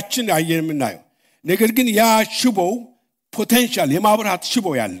ስጋችን የምናየው ነገር ግን ያ ሽቦ ፖቴንሻል የማብራት ሽቦ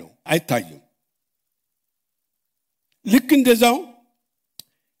ያለው አይታይም። ልክ እንደዛው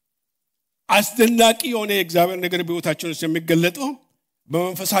አስደናቂ የሆነ የእግዚአብሔር ነገር በሕይወታችን ውስጥ የሚገለጠው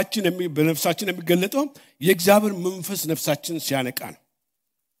በነፍሳችን የሚገለጠው የእግዚአብሔር መንፈስ ነፍሳችን ሲያነቃ ነው።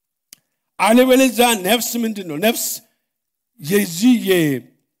 አለበለዚያ ነፍስ ምንድን ነው? ነፍስ የዚህ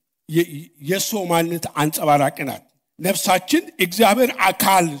የሰው ማንነት አንጸባራቂ ናት። ነፍሳችን እግዚአብሔር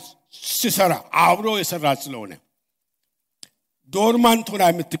አካል ሲሰራ አብሮ የሰራ ስለሆነ ዶርማንት ሆና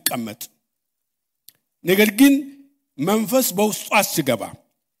የምትቀመጥ፣ ነገር ግን መንፈስ በውስጧ ሲገባ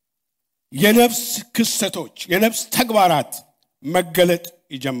የነፍስ ክስተቶች የነፍስ ተግባራት መገለጥ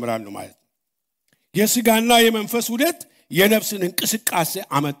ይጀምራሉ ማለት ነው። የስጋና የመንፈስ ውህደት የነፍስን እንቅስቃሴ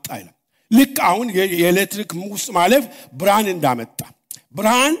አመጣ ይላል። ልክ አሁን የኤሌክትሪክ ውስጥ ማለፍ ብርሃን እንዳመጣ፣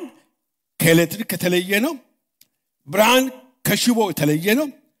 ብርሃን ከኤሌክትሪክ የተለየ ነው። ብርሃን ከሽቦ የተለየ ነው።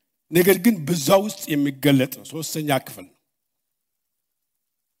 ነገር ግን በዛ ውስጥ የሚገለጥ ነው። ሶስተኛ ክፍል ነው።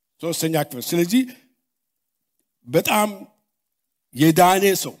 ስለዚህ በጣም የዳነ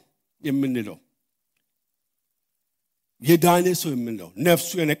ሰው የምንለው ነፍሱ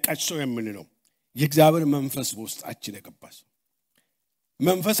የነቃች ሰው የምንለው የእግዚአብሔር መንፈስ በውስጣችን የገባ ሰው።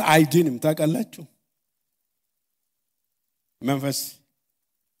 መንፈስ አይድንም፣ ታውቃላችሁ። መንፈስ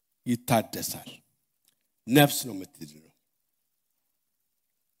ይታደሳል። ነፍስ ነው የምትድነው።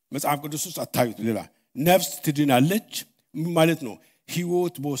 መጽሐፍ ቅዱስ ውስጥ አታዩት። ሌላ ነፍስ ትድናለች ማለት ነው።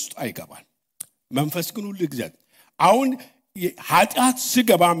 ሕይወት በውስጧ ይገባል። መንፈስ ግን ሁሉ ጊዜ አሁን ኃጢአት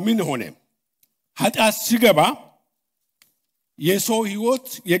ሲገባ ምን ሆነ? ኃጢአት ሲገባ የሰው ህይወት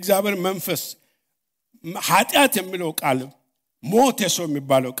የእግዚአብሔር መንፈስ ኃጢአት የሚለው ቃል ሞት የሰው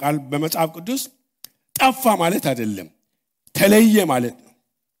የሚባለው ቃል በመጽሐፍ ቅዱስ ጠፋ ማለት አይደለም፣ ተለየ ማለት ነው።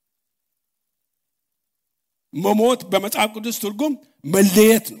 መሞት በመጽሐፍ ቅዱስ ትርጉም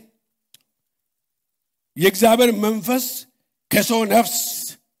መለየት ነው። የእግዚአብሔር መንፈስ ከሰው ነፍስ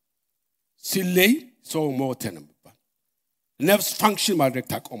ሲለይ ሰው ሞተ ነው የሚባለው። ነፍስ ፋንክሽን ማድረግ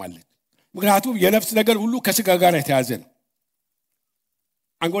ታቆማለች። ምክንያቱም የነፍስ ነገር ሁሉ ከስጋ ጋር የተያዘ ነው።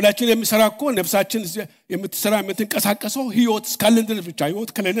 አንጎላችን የሚሰራ እኮ ነፍሳችን የምትሰራ የምትንቀሳቀሰው ህይወት እስካለን ድረስ ብቻ።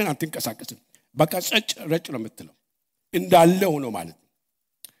 ህይወት ከሌለን አትንቀሳቀስም። በቃ ጸጭ ረጭ ነው የምትለው እንዳለ ሆኖ ማለት ነው።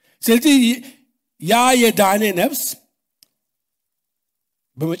 ስለዚህ ያ የዳነ ነፍስ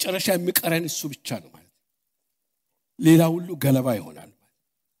በመጨረሻ የሚቀረን እሱ ብቻ ነው ማለት ነው። ሌላ ሁሉ ገለባ ይሆናል ማለት።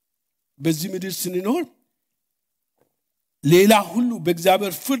 በዚህ ምድር ስንኖር ሌላ ሁሉ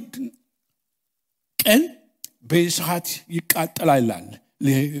በእግዚአብሔር ፍርድ ቀን በእሳት ይቃጠላል።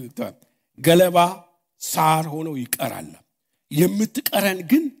 ገለባ ሳር ሆኖ ይቀራል። የምትቀረን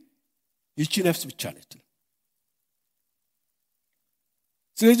ግን ይቺ ነፍስ ብቻ ነች።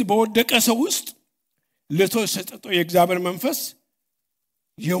 ስለዚህ በወደቀ ሰው ውስጥ ለተሰጠው የእግዚአብሔር መንፈስ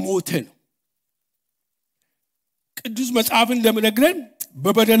የሞተ ነው። ቅዱስ መጽሐፍ እንደሚነግረን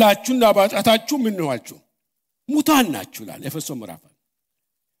በበደላችሁና በኃጢአታችሁ ምን ናችሁ? ሙታን ናችሁ ይላል ኤፌሶን ምዕራፍ።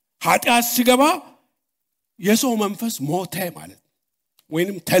 ኃጢአት ሲገባ የሰው መንፈስ ሞተ ማለት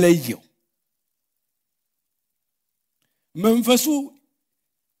ወይንም ተለየው። መንፈሱ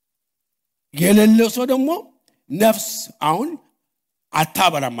የሌለው ሰው ደግሞ ነፍስ አሁን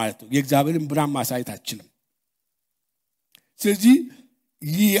አታበራም ማለት ነው። የእግዚአብሔርን ብርሃን ማሳየት አትችልም። ስለዚህ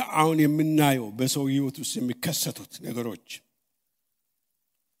ይህ አሁን የምናየው በሰው ህይወት ውስጥ የሚከሰቱት ነገሮች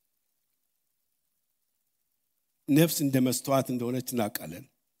ነፍስ እንደመስተዋት እንደሆነች እናውቃለን።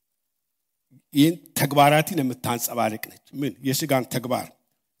 ይህን ተግባራትን የምታንጸባርቅ ነች። ምን የስጋን ተግባር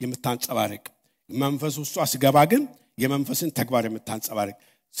የምታንጸባርቅ፣ መንፈስ ውስጧ ሲገባ ግን የመንፈስን ተግባር የምታንጸባርቅ።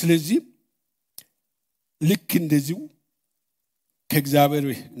 ስለዚህ ልክ እንደዚሁ ከእግዚአብሔር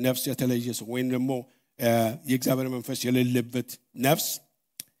ነፍስ የተለየ ሰው ወይም ደግሞ የእግዚአብሔር መንፈስ የሌለበት ነፍስ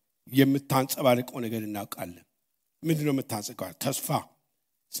የምታንጸባርቀው ነገር እናውቃለን። ምንድነው የምታንጸባርቀው? ተስፋ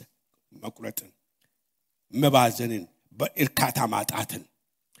መቁረጥን፣ መባዘንን፣ በእርካታ ማጣትን፣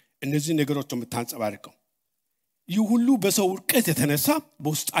 እነዚህ ነገሮች የምታንጸባርቀው። ይህ ሁሉ በሰው ውድቀት የተነሳ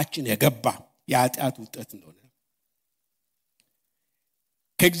በውስጣችን የገባ የኃጢአት ውጤት እንደሆነ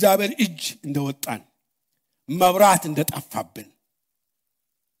ከእግዚአብሔር እጅ እንደወጣን መብራት እንደጠፋብን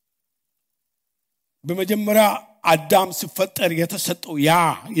በመጀመሪያ አዳም ሲፈጠር የተሰጠው ያ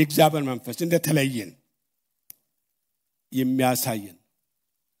የእግዚአብሔር መንፈስ እንደተለየን የሚያሳየን።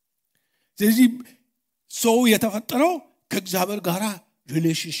 ስለዚህ ሰው የተፈጠረው ከእግዚአብሔር ጋር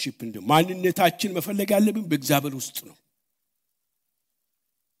ሪሌሽንሺፕ እንደ ማንነታችን መፈለግ ያለብን በእግዚአብሔር ውስጥ ነው።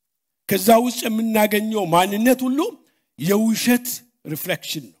 ከዛ ውስጥ የምናገኘው ማንነት ሁሉ የውሸት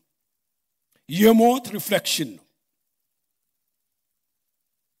ሪፍሌክሽን ነው፣ የሞት ሪፍሌክሽን ነው።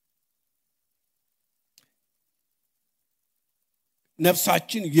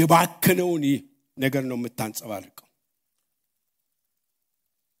 ነፍሳችን የባከነውን ነገር ነው የምታንጸባርቀው።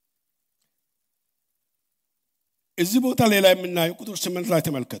 እዚህ ቦታ ሌላ የምናየው ቁጥር 8 ላይ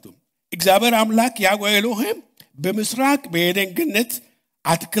ተመልከቱ። እግዚአብሔር አምላክ ያህዌ ኤሎሄም በምስራቅ በኤደን ገነት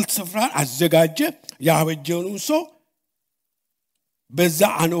አትክልት ስፍራ አዘጋጀ፣ ያበጀውን ሰው በዛ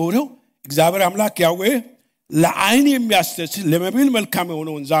አኖረው። እግዚአብሔር አምላክ ያህዌ ለዓይን የሚያስደስት ለመብል መልካም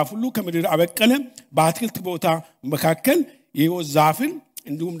የሆነውን ዛፍ ሁሉ ከምድር አበቀለ፣ በአትክልት ቦታ መካከል የሕይወት ዛፍን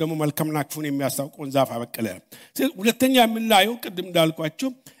እንዲሁም ደግሞ መልካምና ክፉን የሚያስታውቀውን ዛፍ አበቀለ። ሁለተኛ የምናየው ቅድም እንዳልኳቸው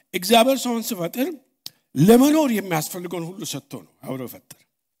እግዚአብሔር ሰውን ሲፈጥር ለመኖር የሚያስፈልገውን ሁሉ ሰጥቶ ነው አብሮ ፈጠረ።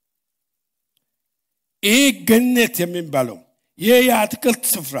 ይሄ ገነት የሚባለው ይሄ የአትክልት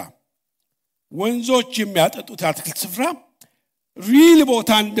ስፍራ፣ ወንዞች የሚያጠጡት አትክልት ስፍራ ሪል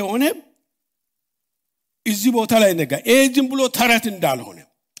ቦታ እንደሆነ እዚህ ቦታ ላይ ነገ ይሄ ዝም ብሎ ተረት እንዳልሆነ፣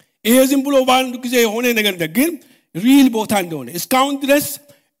 ይሄ ዝም ብሎ በአንድ ጊዜ የሆነ ነገር ግን ሪል ቦታ እንደሆነ እስካሁን ድረስ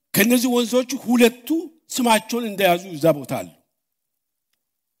ከነዚህ ወንዞች ሁለቱ ስማቸውን እንደያዙ እዛ ቦታ አሉ።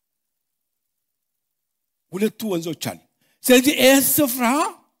 ሁለቱ ወንዞች አሉ። ስለዚህ ይህ ስፍራ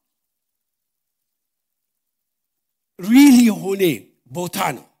ሪል የሆነ ቦታ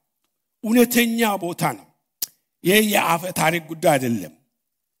ነው፣ እውነተኛ ቦታ ነው። ይሄ የአፈ ታሪክ ጉዳይ አይደለም።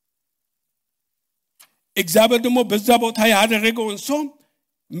 እግዚአብሔር ደግሞ በዛ ቦታ ያደረገውን ሰው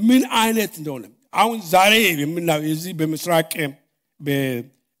ምን አይነት እንደሆነ አሁን ዛሬ የምናየው እዚህ በምስራቅ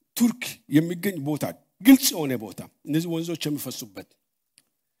በቱርክ የሚገኝ ቦታ ግልጽ የሆነ ቦታ፣ እነዚህ ወንዞች የሚፈሱበት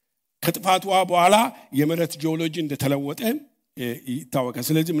ከጥፋት ውሃ በኋላ የመሬት ጂኦሎጂ እንደተለወጠ ይታወቃል።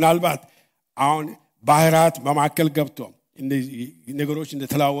 ስለዚህ ምናልባት አሁን ባህራት በማከል ገብቶ ነገሮች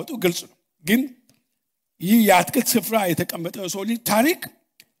እንደተለዋወጡ ግልጽ ነው። ግን ይህ የአትክልት ስፍራ የተቀመጠው ሰው ልጅ ታሪክ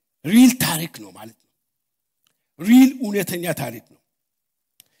ሪል ታሪክ ነው ማለት ነው። ሪል እውነተኛ ታሪክ ነው።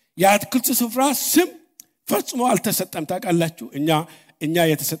 የአትክልት ስፍራ ስም ፈጽሞ አልተሰጠም። ታውቃላችሁ እኛ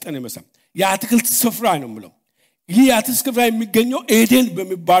የተሰጠን ይመስላል። የአትክልት ስፍራ ነው የምለው። ይህ የአትክልት ስፍራ የሚገኘው ኤደን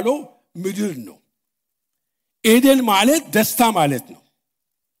በሚባለው ምድር ነው። ኤደን ማለት ደስታ ማለት ነው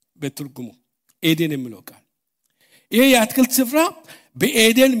በትርጉሙ ኤደን የሚለው ቃል። ይህ የአትክልት ስፍራ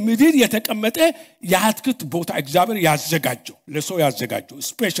በኤደን ምድር የተቀመጠ የአትክልት ቦታ እግዚአብሔር ያዘጋጀው ለሰው ያዘጋጀው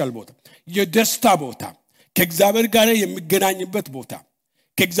ስፔሻል ቦታ፣ የደስታ ቦታ፣ ከእግዚአብሔር ጋር የሚገናኝበት ቦታ፣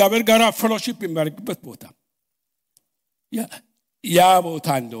 ከእግዚአብሔር ጋር ፌሎሺፕ የሚያደርግበት ቦታ ያ ቦታ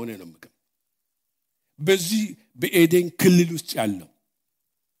እንደሆነ ነው የምገምተው። በዚህ በኤደን ክልል ውስጥ ያለው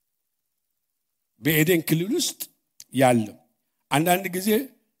በኤደን ክልል ውስጥ ያለው አንዳንድ ጊዜ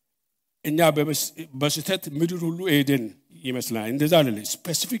እኛ በስህተት ምድር ሁሉ ኤደን ይመስላል። እንደዛ አይደለም።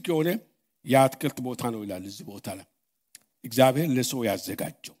 ስፔሲፊክ የሆነ የአትክልት ቦታ ነው ይላል እዚህ ቦታ ላይ እግዚአብሔር ለሰው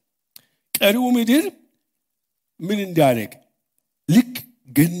ያዘጋጀው። ቀሪው ምድር ምን እንዲያደርግ ልክ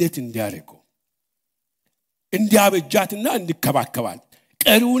ገነት እንዲያደርገው እንዲያበጃትና እንዲከባከባል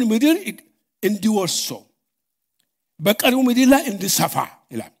ቀሪውን ምድር እንዲወርሰው በቀሪው ምድር ላይ እንዲሰፋ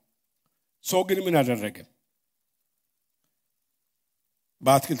ይላል። ሰው ግን ምን አደረገ?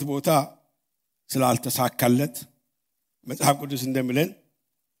 በአትክልት ቦታ ስላልተሳካለት መጽሐፍ ቅዱስ እንደሚለን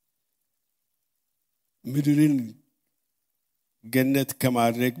ምድርን ገነት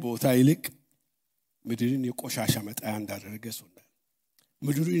ከማድረግ ቦታ ይልቅ ምድርን የቆሻሻ መጣያ እንዳደረገ ሰው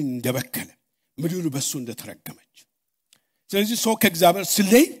ምድርን እንደበከለ ምድሩ በሱ እንደተረገመች። ስለዚህ ሰው ከእግዚአብሔር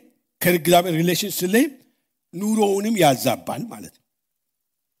ስለይ ከእግዚአብሔር ሪሌሽን ስለይ ኑሮውንም ያዛባል ማለት ነው።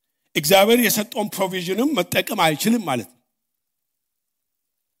 እግዚአብሔር የሰጠውን ፕሮቪዥንም መጠቀም አይችልም ማለት ነው።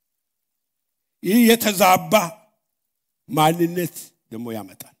 ይህ የተዛባ ማንነት ደግሞ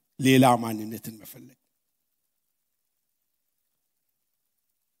ያመጣል። ሌላ ማንነትን መፈለግ።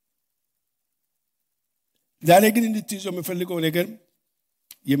 ዛሬ ግን እንድትይዘው የምፈልገው ነገር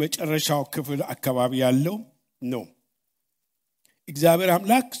የመጨረሻው ክፍል አካባቢ ያለው ነው። እግዚአብሔር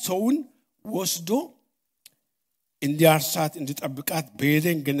አምላክ ሰውን ወስዶ እንዲያርሳት እንዲጠብቃት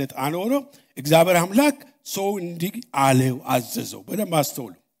በኤደን ገነት አኖረው። እግዚአብሔር አምላክ ሰው እንዲህ አለው አዘዘው። በደንብ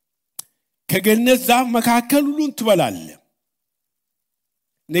አስተውሉ። ከገነት ዛፍ መካከል ሁሉን ትበላለህ፣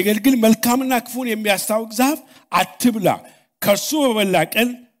 ነገር ግን መልካምና ክፉን የሚያስታውቅ ዛፍ አትብላ፣ ከሱ በበላ ቀን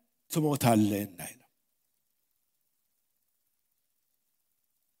ትሞታለህ እንዳይል።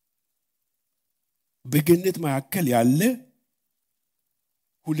 በገነት መካከል ያለ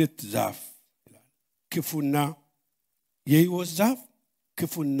ሁለት ዛፍ ክፉና የሕይወት ዛፍ፣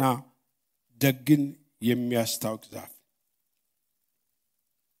 ክፉና ደግን የሚያስታውቅ ዛፍ።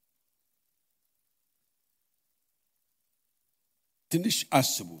 ትንሽ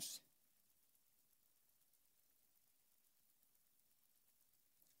አስቡስ።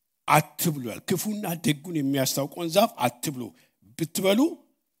 አትብሉ፣ ክፉና ደጉን የሚያስታውቀውን ዛፍ አትብሉ፣ ብትበሉ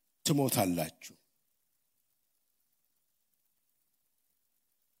ትሞታላችሁ።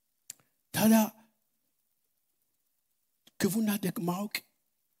 ታዲያ ክፉና ደግ ማወቅ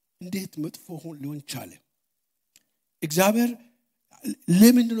እንዴት መጥፎ ሊሆን ቻለ? እግዚአብሔር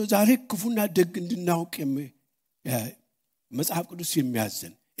ለምንድን ነው ዛሬ ክፉና ደግ እንድናውቅ መጽሐፍ ቅዱስ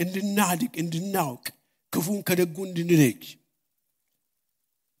የሚያዘን? እንድናድግ እንድናውቅ ክፉን ከደጉ እንድንለይ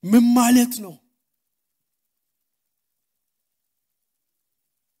ምን ማለት ነው?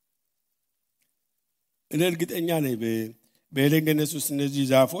 እኔ እርግጠኛ ነኝ በኤደን ገነት ውስጥ እነዚህ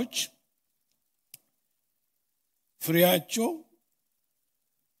ዛፎች ፍሬያቸው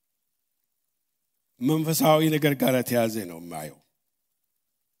መንፈሳዊ ነገር ጋር ተያዘ ነው የማየው።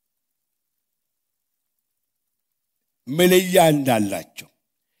 መለያ እንዳላቸው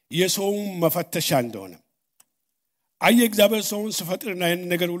የሰውን መፈተሻ እንደሆነ እግዚአብሔር ሰውን ሲፈጥርና ይህን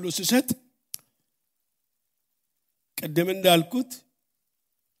ነገር ሁሉ ሲሰጥ ቀደም እንዳልኩት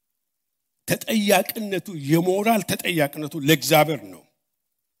ተጠያቂነቱ የሞራል ተጠያቂነቱ ለእግዚአብሔር ነው።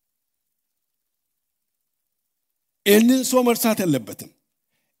 ይህንን ሰው መርሳት የለበትም።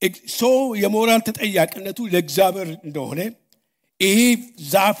 ሰው የሞራል ተጠያቂነቱ ለእግዚአብሔር እንደሆነ ይሄ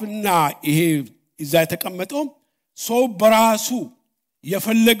ዛፍና ይሄ እዛ የተቀመጠው ሰው በራሱ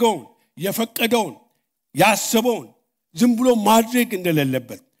የፈለገውን የፈቀደውን ያሰበውን ዝም ብሎ ማድረግ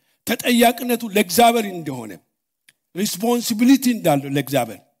እንደሌለበት ተጠያቂነቱ ለእግዚአብሔር እንደሆነ ሪስፖንሲቢሊቲ እንዳለው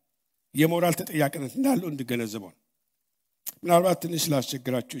ለእግዚአብሔር የሞራል ተጠያቂነት እንዳለው እንድገነዘበው ምናልባት ትንሽ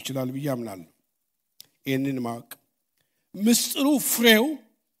ላስቸግራችሁ ይችላል ብዬ አምናለሁ። ይህንን ማወቅ ምስጢሩ ፍሬው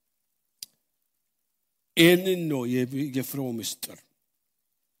ይህንን ነው የፍሬው ምስጢር።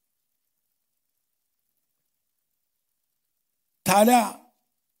 ታዲያ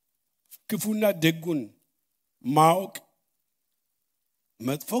ክፉና ደጉን ማወቅ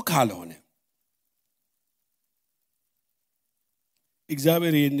መጥፎ ካልሆነ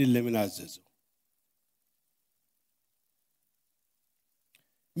እግዚአብሔር ይህንን ለምን አዘዘው?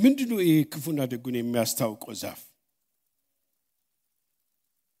 ምንድነው ይሄ ክፉና ደጉን የሚያስታውቀው ዛፍ?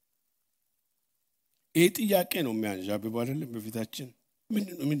 ይሄ ጥያቄ ነው የሚያንዣብበው አይደለም በፊታችን።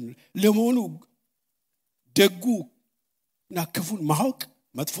 ምንድነው ለመሆኑ ደጉና ክፉን ማወቅ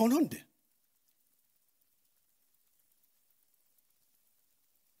መጥፎ ነው እንዴ?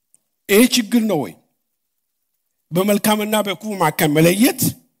 ይሄ ችግር ነው ወይ? በመልካምና በክፉ መካከል መለየት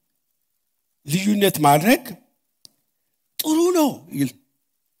ልዩነት ማድረግ ጥሩ ነው ይል።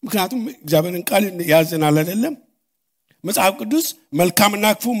 ምክንያቱም እግዚአብሔርን ቃል ያዘናል አይደለም? መጽሐፍ ቅዱስ መልካምና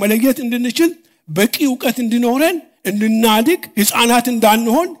ክፉ መለየት እንድንችል በቂ ዕውቀት እንዲኖረን እንድናድግ ሕፃናት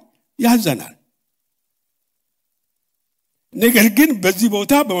እንዳንሆን ያዘናል። ነገር ግን በዚህ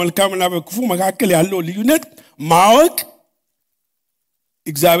ቦታ በመልካምና በክፉ መካከል ያለው ልዩነት ማወቅ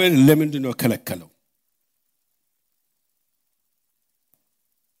እግዚአብሔር ለምንድን ነው ከለከለው?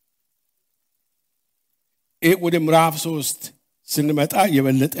 ይሄ ወደ ምዕራፍ 3 ስንመጣ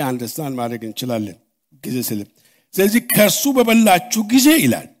የበለጠ አንደርስታንድ ማድረግ እንችላለን ጊዜ ስለ። ስለዚህ ከሱ በበላችሁ ጊዜ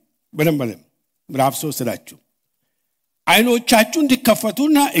ይላል በደንብ ምዕራፍ 3 ላችሁ አይኖቻችሁ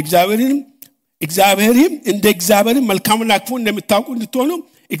እንዲከፈቱና እግዚአብሔርም እንደ እግዚአብሔር መልካምና ክፉ እንደምታውቁ እንድትሆኑ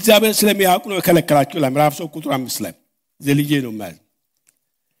እግዚአብሔር ስለሚያውቁ ነው የከለከላችሁ ይላል ምዕራፍ 3 ቁጥር 5 ላይ ዘልዬ ነው ማለት።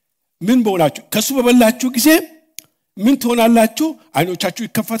 ምን በሆናችሁ ከሱ በበላችሁ ጊዜ ምን ትሆናላችሁ? አይኖቻችሁ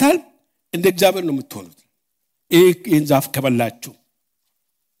ይከፈታል፣ እንደ እግዚአብሔር ነው የምትሆኑት። ይህን ዛፍ ከበላችሁ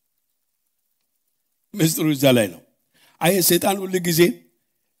ምስጢሩ እዛ ላይ ነው። አይ ሰይጣን ሁሉ ጊዜ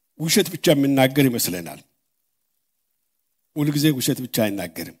ውሸት ብቻ የሚናገር ይመስለናል። ሁሉ ጊዜ ውሸት ብቻ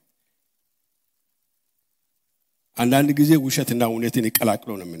አይናገርም። አንዳንድ ጊዜ ውሸትና እውነትን ይቀላቅሎ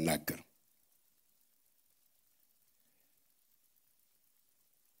ነው የሚናገር።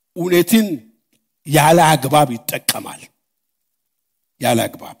 እውነትን ያለ አግባብ ይጠቀማል። ያለ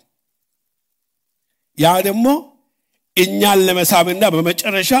አግባብ ያ ደግሞ እኛን ለመሳብና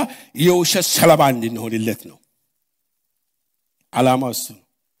በመጨረሻ የውሸት ሰለባ እንድንሆንለት ነው ዓላማው እሱ ነው።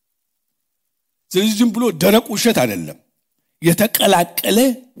 ስለዚህ ዝም ብሎ ደረቅ ውሸት አይደለም፣ የተቀላቀለ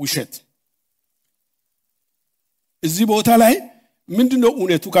ውሸት። እዚህ ቦታ ላይ ምንድነው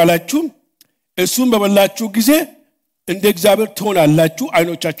እውነቱ ካላችሁ እሱን በበላችሁ ጊዜ እንደ እግዚአብሔር ትሆናላችሁ፣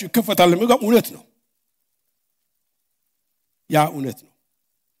 አይኖቻችሁ ይከፈታሉ የሚለው እውነት ነው። ያ እውነት ነው።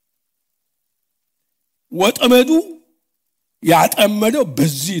 ወጥመዱ ያጠመደው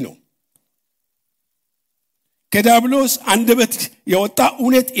በዚህ ነው። ከዲያብሎስ አንደበት የወጣ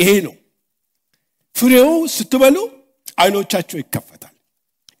እውነት ይሄ ነው። ፍሬው ስትበሉ አይኖቻችሁ ይከፈታል፣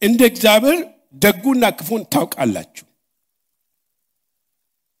 እንደ እግዚአብሔር ደጉና ክፉን ታውቃላችሁ።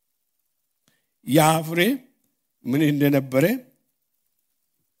 ያ ፍሬ ምን እንደነበረ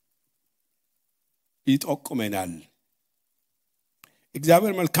ይጠቁመናል።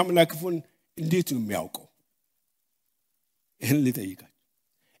 እግዚአብሔር መልካምና ክፉን እንዴት ነው የሚያውቀው? ይሄን ልጠይቃችሁ።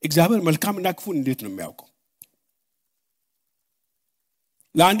 እግዚአብሔር መልካምና ክፉን እንዴት ነው የሚያውቀው?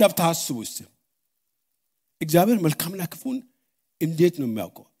 ለአንድ አፍታ አስቡ እስቲ። እግዚአብሔር መልካምና ክፉን እንዴት ነው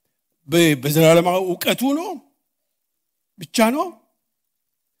የሚያውቀው? በዘላለማዊ ዕውቀቱ ነው ብቻ ነው?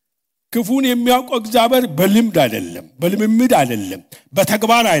 ክፉን የሚያውቀው እግዚአብሔር በልምድ አይደለም፣ በልምምድ አይደለም፣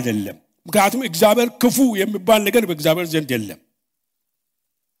 በተግባር አይደለም። ምክንያቱም እግዚአብሔር ክፉ የሚባል ነገር በእግዚአብሔር ዘንድ የለም።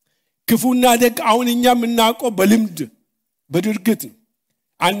 ክፉና ደግ አሁን እኛ የምናውቀው በልምድ በድርጊት ነው።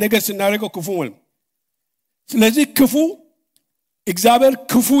 አንድ ነገር ስናደርገው ክፉ ማለት። ስለዚህ ክፉ እግዚአብሔር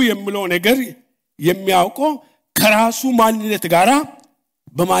ክፉ የሚለው ነገር የሚያውቀው ከራሱ ማንነት ጋር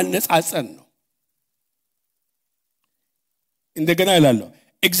በማነጻጸር ነው። እንደገና ይላል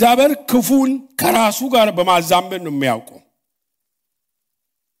እግዚአብሔር ክፉን ከራሱ ጋር በማዛመድ ነው የሚያውቀው።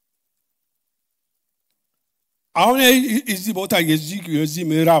 አሁን እዚህ ቦታ የዚህ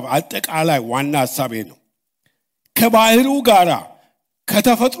ምዕራፍ አጠቃላይ ዋና ሐሳቤ ነው። ከባህሪው ጋር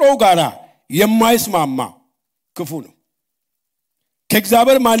ከተፈጥሮ ጋር የማይስማማ ክፉ ነው።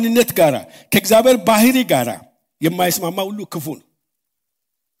 ከእግዚአብሔር ማንነት ጋር ከእግዚአብሔር ባህሪ ጋር የማይስማማ ሁሉ ክፉ ነው።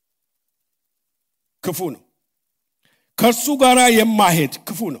 ክፉ ነው። ከሱ ጋር የማይሄድ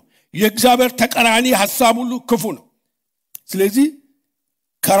ክፉ ነው። የእግዚአብሔር ተቃራኒ ሐሳብ ሁሉ ክፉ ነው። ስለዚህ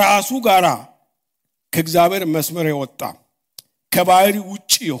ከራሱ ጋር ከእግዚአብሔር መስመር የወጣ ከባህሪ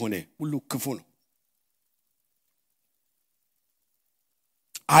ውጪ የሆነ ሁሉ ክፉ ነው።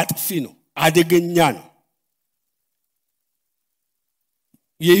 አጥፊ ነው፣ አደገኛ ነው፣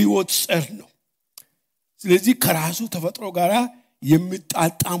 የህይወት ጸር ነው። ስለዚህ ከራሱ ተፈጥሮ ጋር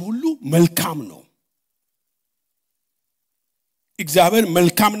የሚጣጣም ሁሉ መልካም ነው። እግዚአብሔር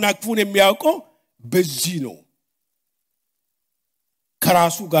መልካምና ክፉን የሚያውቀው በዚህ ነው።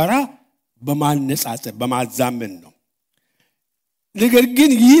 ከራሱ ጋር በማነጻጸር በማዛመን ነው። ነገር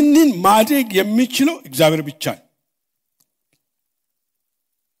ግን ይህንን ማድረግ የሚችለው እግዚአብሔር ብቻ ነው።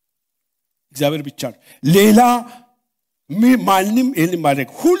 እግዚአብሔር ብቻ ነው። ሌላ ማንም ይህንን ማድረግ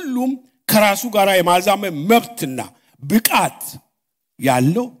ሁሉም ከራሱ ጋር የማዛመን መብትና ብቃት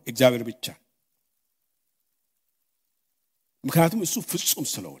ያለው እግዚአብሔር ብቻ ነው። ምክንያቱም እሱ ፍጹም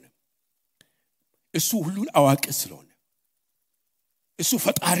ስለሆነ፣ እሱ ሁሉን አዋቂ ስለሆነ፣ እሱ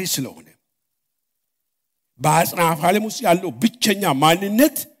ፈጣሪ ስለሆነ በአጽናፈ ዓለም ውስጥ ያለው ብቸኛ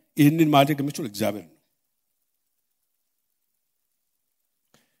ማንነት ይህንን ማድረግ የሚችል እግዚአብሔር ነው።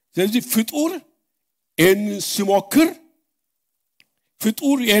 ስለዚህ ፍጡር ይህንን ሲሞክር፣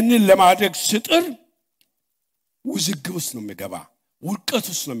 ፍጡር ይህንን ለማድረግ ሲጥር ውዝግብ ውስጥ ነው የሚገባ፣ ውድቀት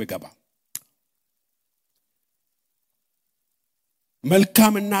ውስጥ ነው የሚገባ።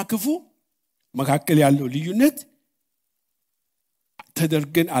 መልካምና ክፉ መካከል ያለው ልዩነት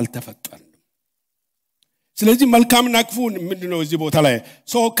ተደርገን አልተፈጠርንም። ስለዚህ መልካምና ክፉን ምንድነው እዚህ ቦታ ላይ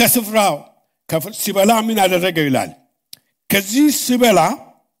ሰው ከስፍራው ሲበላ ምን አደረገ ይላል? ከዚህ ሲበላ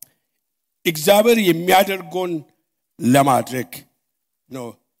እግዚአብሔር የሚያደርገውን ለማድረግ ነው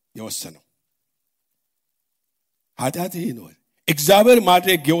የወሰነው። ኃጢአት ይሄ ነው። እግዚአብሔር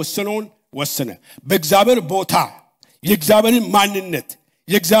ማድረግ የወሰነውን ወሰነ። በእግዚአብሔር ቦታ የእግዚአብሔርን ማንነት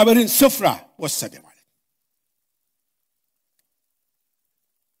የእግዚአብሔርን ስፍራ ወሰደ ማለት።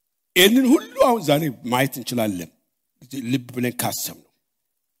 ይህንን ሁሉ አሁን ዛሬ ማየት እንችላለን ልብ ብለን ካሰብነው።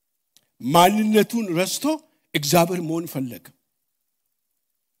 ማንነቱን ረስቶ እግዚአብሔር መሆን ፈለገ።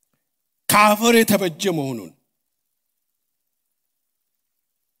 ከአፈር የተበጀ መሆኑን፣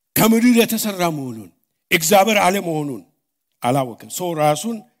 ከምድር የተሰራ መሆኑን፣ እግዚአብሔር አለመሆኑን አላወቀም። ሰው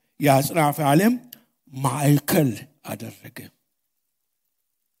ራሱን የአጽናፈ ዓለም ማዕከል አደረገ።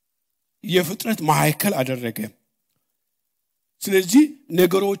 የፍጥረት ማዕከል አደረገ። ስለዚህ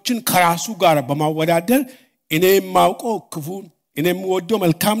ነገሮችን ከራሱ ጋር በማወዳደር እኔ የማውቀው ክፉ፣ እኔ የምወደው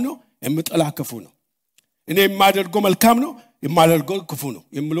መልካም ነው፣ የምጠላ ክፉ ነው፣ እኔ የማደርገው መልካም ነው፣ የማደርገው ክፉ ነው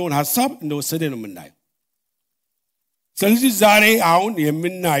የሚለውን ሐሳብ እንደወሰደ ነው የምናየው። ስለዚህ ዛሬ አሁን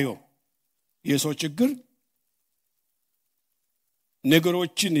የምናየው የሰው ችግር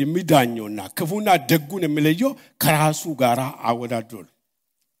ነገሮችን የሚዳኘውና ክፉና ደጉን የሚለየው ከራሱ ጋር አወዳድሮ ነው።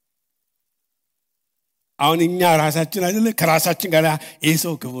 አሁን እኛ ራሳችን አይደለ ከራሳችን ጋር ይሄ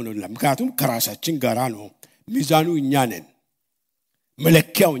ሰው ክፉ ነው ይላል። ምክንያቱም ከራሳችን ጋር ነው። ሚዛኑ እኛ ነን፣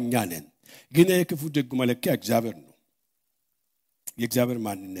 መለኪያው እኛ ነን። ግን የክፉ ደግ መለኪያ እግዚአብሔር ነው፣ የእግዚአብሔር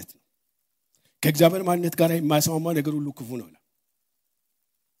ማንነት ነው። ከእግዚአብሔር ማንነት ጋር የማይስማማ ነገር ሁሉ ክፉ ነው ይላል።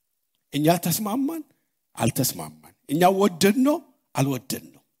 እኛ ተስማማን አልተስማማን፣ እኛ ወደድነው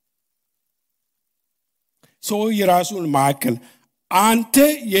አልወደድነው፣ ሰው የራሱን ማዕከል አንተ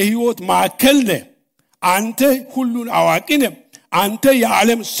የህይወት ማዕከል ነህ፣ አንተ ሁሉን አዋቂ ነህ፣ አንተ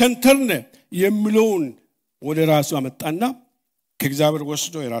የዓለም ሴንተር ነህ የሚለውን ወደ ራሱ አመጣና ከእግዚአብሔር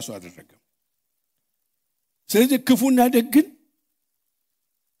ወስዶ የራሱ አደረገ። ስለዚህ ክፉና ደግን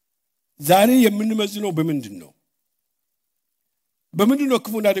ዛሬ የምንመዝነው በምንድን ነው? በምንድን ነው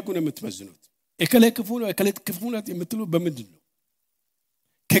ክፉና ደጉን የምትመዝኑት? እከለ ክፉ ነው እከለ ክፉ ነው የምትሉ በምንድን ነው?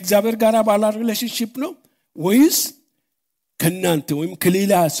 ከእግዚአብሔር ጋር ባለ ሪሌሽንሺፕ ነው ወይስ ከናንተ ወይም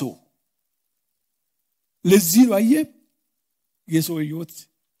ከሌላ ሰው? ለዚህ ነው አየ የሰው ህይወት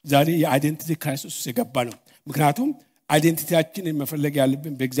ዛሬ የአይደንቲቲ ክራይሲስ የገባ ነው። ምክንያቱም አይደንቲቲያችንን መፈለግ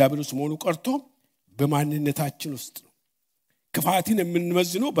ያለብን በእግዚአብሔር ውስጥ መሆኑ ቀርቶ በማንነታችን ውስጥ ነው። ክፋትን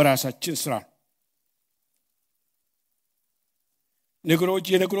የምንመዝነው በራሳችን ስራ ነው።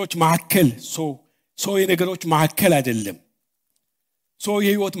 የነገሮች ማዕከል ሰው የነገሮች ማዕከል አይደለም። ሰው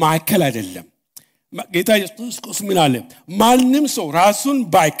የህይወት ማዕከል አይደለም። ጌታ ኢየሱስ ክርስቶስ ምን አለ? ማንም ሰው ራሱን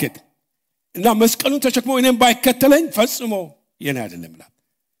ባይክድ እና መስቀሉን ተሸክሞ እኔን ባይከተለኝ ፈጽሞ የኔ አይደለም ይላል።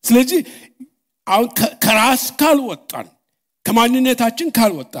 ስለዚህ አሁን ከራስ ካልወጣን ከማንነታችን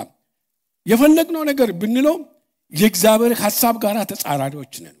ካልወጣን የፈለግነው ነገር ብንለው የእግዚአብሔር ሐሳብ ጋር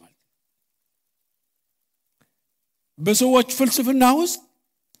ተጻራሪዎች ነን ማለት። በሰዎች ፍልስፍና ውስጥ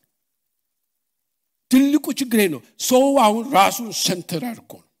ትልቁ ችግር ነው። ሰው አሁን ራሱን ሴንተር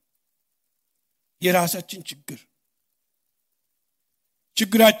አድርጎ ነው። የራሳችን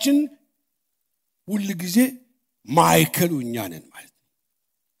ችግራችን ሁሉ ጊዜ ማዕከሉ እኛ ነን ማለት ነው።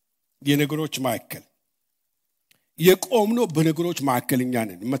 የነገሮች ማዕከል የቆምነው በነገሮች ማዕከል እኛ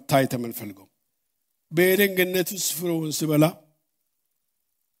ነን። መታየት የምንፈልገው በኤደን ገነት ውስጥ ፍሬውን ሲበላ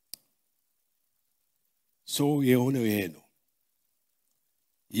ሰው የሆነው ይሄ ነው።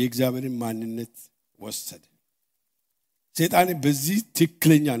 የእግዚአብሔርን ማንነት ወሰደ። ሰይጣን በዚህ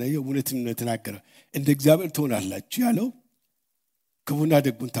ትክክለኛ ነው የእውነትን ነው የተናገረው። እንደ እግዚአብሔር ትሆናላችሁ ያለው ክፉና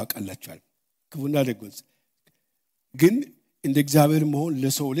ደጉን ታውቃላችሁ። ክፉና ደጉን ግን እንደ እግዚአብሔር መሆን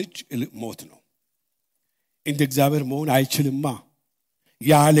ለሰው ልጅ ሞት ነው። እንደ እግዚአብሔር መሆን አይችልማ።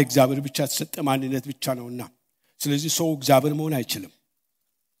 ያለ እግዚአብሔር ብቻ ተሰጠ ማንነት ብቻ ነውና ስለዚህ ሰው እግዚአብሔር መሆን አይችልም።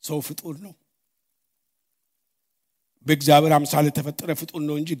 ሰው ፍጡር ነው። በእግዚአብሔር አምሳል የተፈጠረ ፍጡር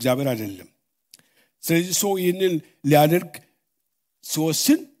ነው እንጂ እግዚአብሔር አይደለም። ስለዚህ ሰው ይህንን ሊያደርግ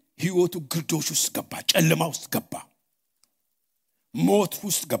ሲወስን ህይወቱ ግርዶሽ ውስጥ ገባ፣ ጨለማ ውስጥ ገባ፣ ሞት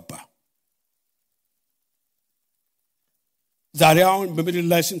ውስጥ ገባ። ዛሬ አሁን በምድር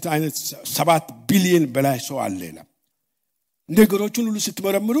ላይ ስንት አይነት 7 ቢሊዮን በላይ ሰው አለ ይላል። ነገሮችን ሁሉ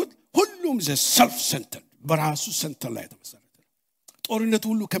ስትመረምሩት ሁሉም ሰልፍ ሴንተር በራሱ ሴንተር ላይ ተመሰረተ። ጦርነቱ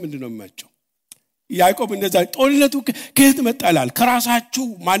ሁሉ ከምንድን ነው የሚመጣው? ያዕቆብ እንደዛ ጦርነቱ ከየት መጣ ይላል? ከራሳችሁ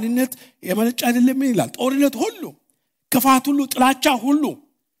ማንነት የመነጨ አይደለም ይላል። ጦርነት ሁሉ፣ ክፋት ሁሉ፣ ጥላቻ ሁሉ፣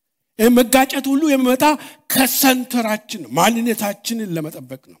 መጋጨት ሁሉ የሚመጣ ከሴንተራችን ማንነታችንን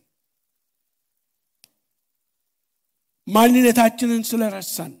ለመጠበቅ ነው። ማንነታችንን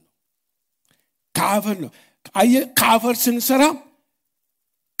ስለረሳን ነው። ከአፈር ነው። ከአፈር ስንሰራ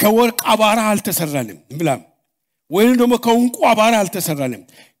ከወርቅ አባራ አልተሰራንም ብላም ወይንም ደግሞ ከዕንቁ አባራ አልተሰራንም።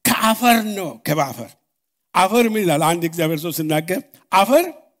 ከአፈር ነው። ከባፈር አፈር ምን ይላል? አንድ እግዚአብሔር ሰው ሲናገር አፈር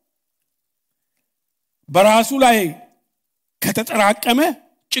በራሱ ላይ ከተጠራቀመ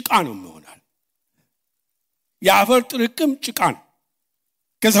ጭቃ ነው የሚሆነው። የአፈር ጥርቅም ጭቃ ነው።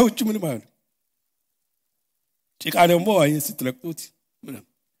 ከዛው ውጭ ምንም አይሆንም። ጭቃ ደግሞ አይን ስትለቅጡት ምንም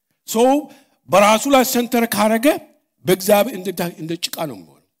ሰው በራሱ ላይ ሰንተር ካረገ በእግዚአብሔር እንደ ጭቃ ነው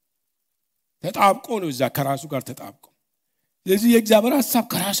የሚሆነው። ተጣብቆ ነው እዛ ከራሱ ጋር ተጣብቆ። ስለዚህ የእግዚአብሔር ሐሳብ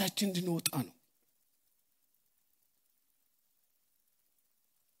ከራሳችን እንድንወጣ ነው።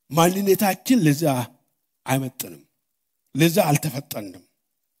 ማንነታችን ለዛ አይመጥንም፣ ለዛ አልተፈጠንም።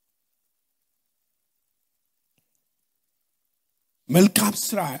 መልካም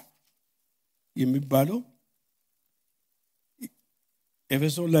ስራ የሚባለው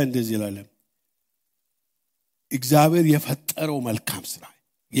ኤፌሶን ላይ እንደዚህ ይላል፣ እግዚአብሔር የፈጠረው መልካም ስራ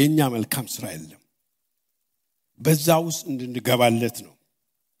የኛ መልካም ስራ የለም። በዛ ውስጥ እንድንገባለት ነው።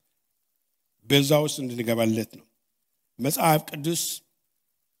 በዛ ውስጥ እንድንገባለት ነው። መጽሐፍ ቅዱስ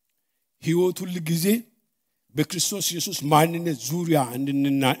ሕይወት ሁሉ ጊዜ በክርስቶስ ኢየሱስ ማንነት ዙሪያ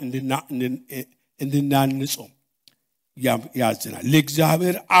እንድናንጾም ያዝናል።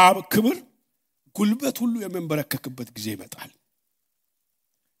 ለእግዚአብሔር አብ ክብር ጉልበት ሁሉ የሚንበረከክበት ጊዜ ይመጣል።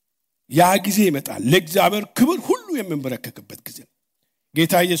 ያ ጊዜ ይመጣል። ለእግዚአብሔር ክብር ሁሉ የሚንበረከክበት ጊዜ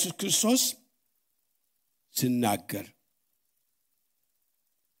ጌታ ኢየሱስ ክርስቶስ ሲናገር።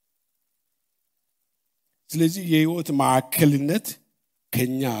 ስለዚህ የሕይወት ማዕከልነት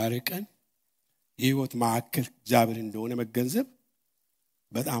ከኛ አርቀን የሕይወት ማዕከል እግዚአብሔር እንደሆነ መገንዘብ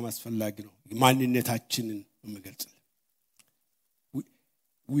በጣም አስፈላጊ ነው። ማንነታችንን መግለጽ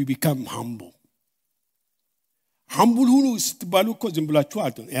we become humble ሁሉ ስትባሉ እኮ ዝም ብላችሁ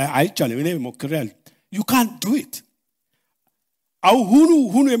አይቻልም። እኔ ሞክሬያለሁ። you can't do it። አው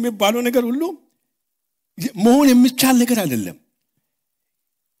ሁኑ የሚባለው ነገር ሁሉ መሆን የሚቻል ነገር አይደለም።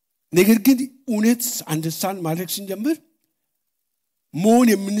 ነገር ግን እውነት አንደርስታንድ ማድረግ ስንጀምር መሆን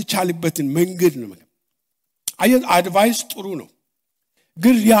የምንቻልበትን መንገድ ነው። አድቫይስ ጥሩ ነው፣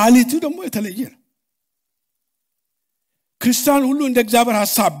 ግን ሪያሊቲው ደግሞ የተለየ ነው። ክርስቲያን ሁሉ እንደ እግዚአብሔር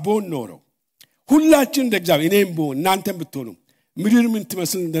ሐሳብ ቢሆን ኖሮ ሁላችን እንደ እግዚአብሔር እኔም ቢሆን እናንተም ብትሆኑ ምድር ምን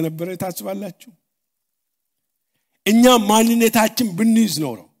ትመስል እንደነበረ ታስባላችሁ? እኛ ማንነታችን ብንይዝ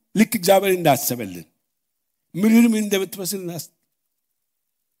ኖሮ ልክ እግዚአብሔር እንዳሰበልን ምድር ምን እንደምትመስል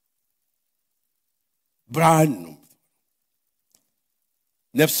ብርሃን ነው።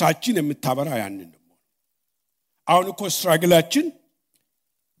 ነፍሳችን የምታበራ ያንን ነው። አሁን እኮ ስትራግላችን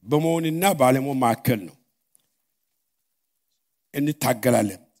በመሆንና ባለመሆን መካከል ነው።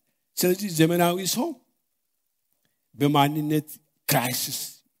 እንታገላለን። ስለዚህ ዘመናዊ ሰው በማንነት ክራይሲስ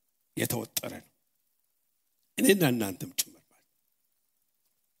የተወጠረ ነው። እኔና እናንተም ጭምር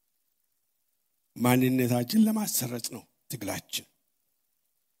ማንነታችን ለማሰረጽ ነው ትግላችን።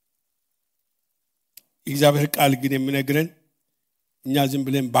 እግዚአብሔር ቃል ግን የሚነግረን እኛ ዝም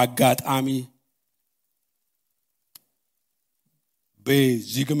ብለን በአጋጣሚ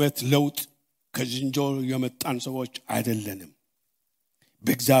በዝግመት ለውጥ ከዝንጀሮ የመጣን ሰዎች አይደለንም።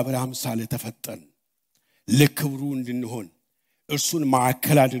 በእግዚአብሔር አምሳል ተፈጠርን ለክብሩ እንድንሆን እርሱን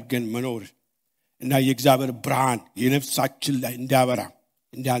ማዕከል አድርገን መኖር እና የእግዚአብሔር ብርሃን የነፍሳችን ላይ እንዲያበራ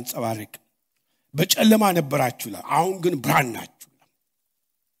እንዲያንጸባርቅ። በጨለማ ነበራችሁ አሁን ግን ብርሃን ናችሁ።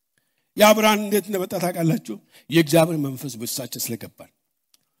 ያ ብርሃን እንዴት እንደመጣ ታውቃላችሁ? የእግዚአብሔር መንፈስ በእሳችን ስለገባ።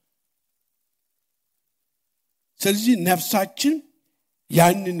 ስለዚህ ነፍሳችን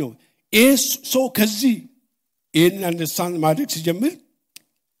ያን ነው ሰው ከዚህ ይሄንን አንደርስታንድ ማድረግ ሲጀምር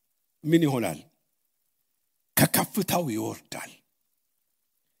ምን ይሆናል? ከከፍታው ይወርዳል።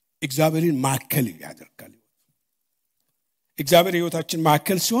 እግዚአብሔርን ማዕከል ያደርጋል። እግዚአብሔር ሕይወታችን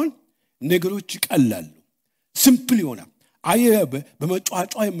ማዕከል ሲሆን ነገሮች ይቀላሉ፣ ሲምፕል ይሆናል። በመጫጫ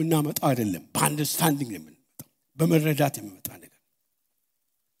የምናመጣ አይደለም፣ በአንደርስታንዲንግ የምንመጣ በመረዳት የሚመጣ ነገር።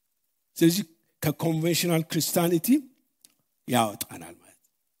 ስለዚህ ከኮንቬንሽናል ክርስቲያኒቲ ያወጣናል ማለት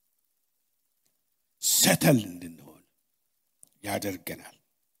ሰተል እንድንሆን ያደርገናል።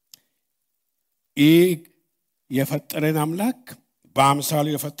 ይህ የፈጠረን አምላክ በአምሳሉ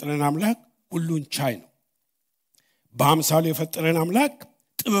የፈጠረን አምላክ ሁሉን ቻይ ነው። በአምሳሉ የፈጠረን አምላክ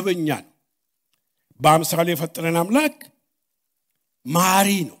ጥበበኛ ነው። በአምሳሉ የፈጠረን አምላክ ማሪ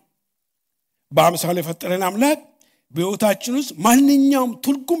ነው። በአምሳሉ የፈጠረን አምላክ በሕይወታችን ውስጥ ማንኛውም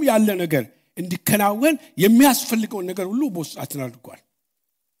ትርጉም ያለ ነገር እንዲከናወን የሚያስፈልገውን ነገር ሁሉ በውስጣችን አድርጓል።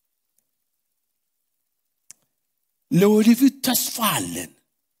 ለወደፊት ተስፋ አለን።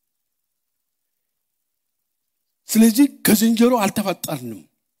 ስለዚህ ከዝንጀሮ አልተፈጠርንም።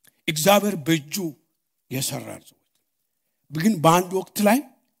 እግዚአብሔር በእጁ የሰራን ሰዎች ግን በአንድ ወቅት ላይ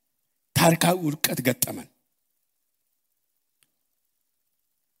ታሪካዊ ውድቀት ገጠመን።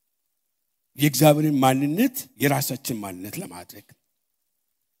 የእግዚአብሔርን ማንነት የራሳችን ማንነት ለማድረግ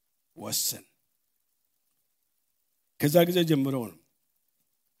ወሰን። ከዛ ጊዜ ጀምሮ ነው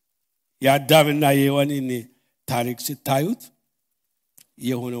የአዳምና የሔዋንን ታሪክ ስታዩት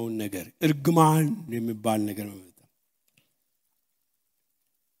የሆነውን ነገር እርግማን የሚባል ነገር ነው።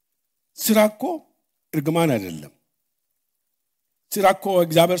 ስራ እኮ እርግማን አይደለም። ስራ እኮ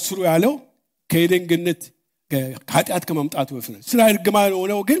እግዚአብሔር ስሩ ያለው ከኤደን ገነት ኃጢአት ከመምጣቱ በፊት ነው። ስራ እርግማን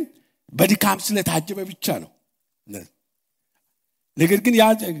ሆነው ግን በድካም ስለታጀበ ብቻ ነው። ነገር ግን ያ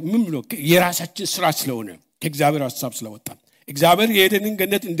ምን ነው የራሳችን ስራ ስለሆነ ከእግዚአብሔር ሐሳብ ስለወጣ እግዚአብሔር የኤደንን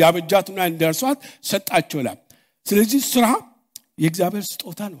ገነት እንዲያበጃቱና እንዲያርሷት ሰጣቸውላ። ስለዚህ ስራ የእግዚአብሔር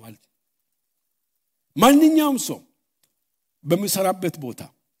ስጦታ ነው ማለት ነው። ማንኛውም ሰው በሚሰራበት ቦታ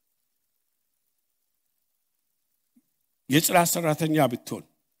የጽዳት ሰራተኛ ብትሆን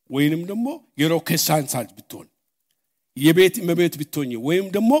ወይንም ደግሞ የሮኬት ሳይንቲስት ብትሆን የቤት እመቤት ብትሆን ወይም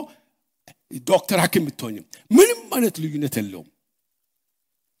ደግሞ ዶክተር ሐኪም ብትሆን ምንም ማለት ልዩነት የለውም።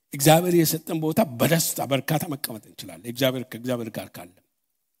 እግዚአብሔር የሰጠን ቦታ በደስታ በርካታ መቀመጥ እንችላለን ከእግዚአብሔር ጋር ካለ።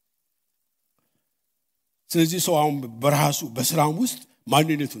 ስለዚህ ሰው አሁን በራሱ በስራም ውስጥ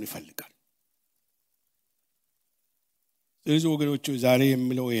ማንነቱን ይፈልጋል። ስለዚህ ወገኖች ዛሬ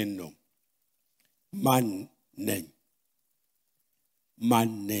የምለው ይሄን ነው። ማን ነኝ?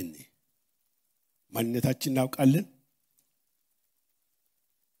 ማንነታችን እናውቃለን?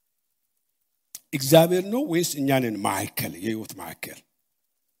 እግዚአብሔር ነው ወይስ እኛ ነን ማዕከል የሕይወት ማዕከል?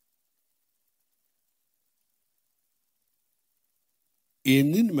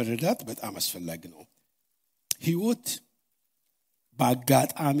 ይህንን መረዳት በጣም አስፈላጊ ነው። ሕይወት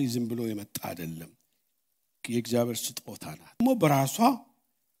በአጋጣሚ ዝም ብሎ የመጣ አይደለም። የእግዚአብሔር ስጦታ ናት። ደግሞ በራሷ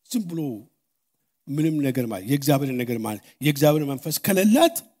ዝም ብሎ ምንም ነገር ማለት የእግዚአብሔር ነገር ማለት የእግዚአብሔር መንፈስ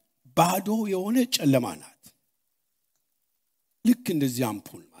ከሌላት ባዶ የሆነ ጨለማ ናት። ልክ እንደዚህ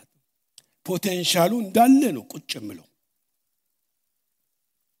አምፖል ማለት ፖቴንሻሉ እንዳለ ነው ቁጭ የሚለው።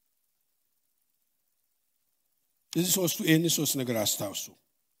 እዚህ ሶስት ነገር አስታውሱ።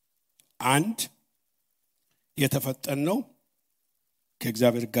 አንድ የተፈጠነው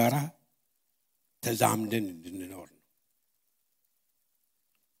ከእግዚአብሔር ጋር ተዛምደን እንድንኖር ነው።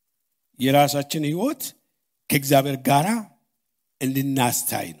 የራሳችን ሕይወት ከእግዚአብሔር ጋር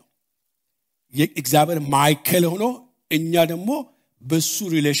እንድናስታይ ነው። የእግዚአብሔር ማዕከል ሆኖ እኛ ደግሞ በሱ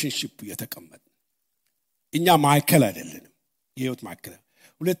ሪሌሽንሺፕ የተቀመጥን። እኛ ማዕከል አይደለንም፣ የሕይወት ማዕከል።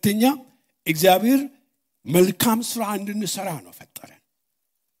 ሁለተኛ እግዚአብሔር መልካም ስራ እንድንሰራ ነው ፈጠረን።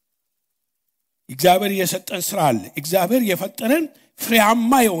 እግዚአብሔር የሰጠን ስራ አለ። እግዚአብሔር የፈጠረን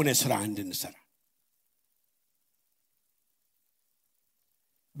ፍሬያማ የሆነ ስራ እንድንሰራ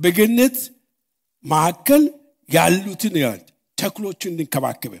በገነት ማዕከል ያሉትን ተክሎችን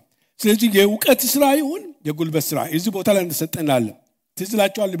እንድንከባከብ። ስለዚህ የእውቀት ስራ ይሁን የጉልበት ስራ እዚህ ቦታ ላይ እንደሰጠናል። ትዝ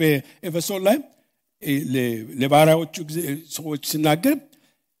ይላችኋል በኤፌሶን ላይ ለባሪያዎቹ ሰዎች ሲናገር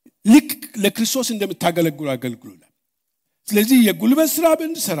ልክ ለክርስቶስ እንደምታገለግሉ አገልግሉ። ስለዚህ የጉልበት ስራ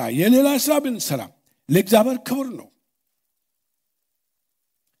ብንሰራ የሌላ ስራ ብንሰራ ለእግዚአብሔር ክብር ነው።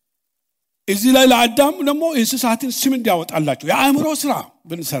 እዚህ ላይ ለአዳም ደግሞ እንስሳትን ስም እንዲያወጣላቸው የአእምሮ ስራ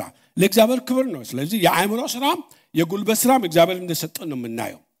ብንሰራ ለእግዚአብሔር ክብር ነው። ስለዚህ የአእምሮ ስራ የጉልበት ስራ እግዚአብሔር እንደሰጠን ነው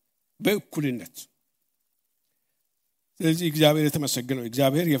የምናየው በእኩልነት። ስለዚህ እግዚአብሔር የተመሰገነው።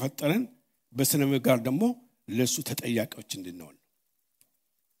 እግዚአብሔር የፈጠረን በስነ ምግባር ደግሞ ለሱ ተጠያቂዎች እንድንሆን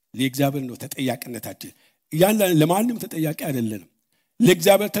ለእግዚአብሔር ነው ተጠያቂነታችን። ያን ለማንም ተጠያቂ አይደለም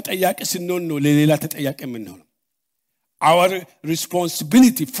ለእግዚአብሔር ተጠያቂ ስንሆን ነው ለሌላ ተጠያቂ የምንሆነው our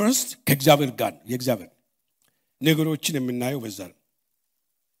responsibility first ከእግዚአብሔር ጋር የእግዚአብሔር ነገሮችን የምናየው በዛ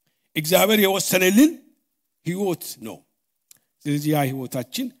እግዚአብሔር የወሰነልን ህይወት ነው ስለዚህ ያ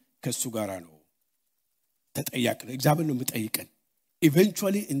ህይወታችን ከሱ ጋር ነው ተጠያቂ ነው እግዚአብሔር ነው የሚጠይቀን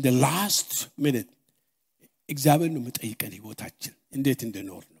eventually in the last minute እግዚአብሔር ነው የሚጠይቀን ህይወታችን እንዴት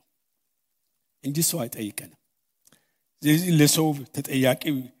እንደኖር ነው እንጂ ሰው አይጠይቀንም ስለዚህ ለሰው ተጠያቂ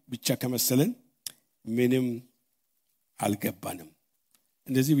ብቻ ከመሰለን ምንም አልገባንም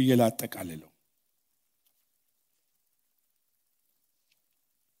እንደዚህ ብዬ ላጠቃልለው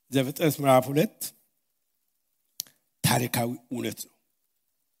ዘፍጥረት ምዕራፍ 2 ታሪካዊ እውነት ነው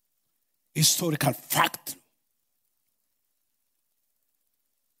historical fact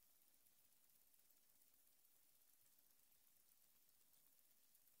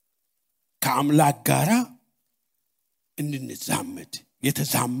ከአምላክ ጋራ እንንዛመድ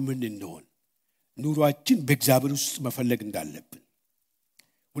የተዛመን እንደሆን ኑሯችን በእግዚአብሔር ውስጥ መፈለግ እንዳለብን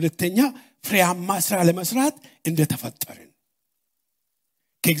ሁለተኛ ፍሬያማ ስራ ለመስራት እንደተፈጠርን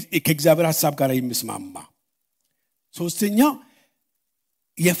ከእግዚአብሔር ሐሳብ ጋር የሚስማማ ሶስተኛ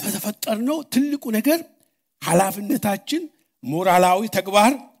የተፈጠርነው ትልቁ ነገር ኃላፊነታችን ሞራላዊ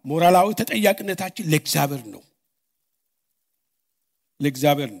ተግባር ሞራላዊ ተጠያቂነታችን ለእግዚአብሔር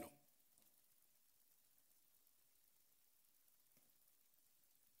ነው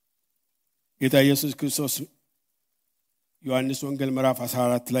ጌታ ኢየሱስ ክርስቶስ ዮሐንስ ወንጌል ምዕራፍ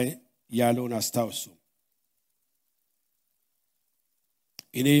 14 ላይ ያለውን አስታውሱ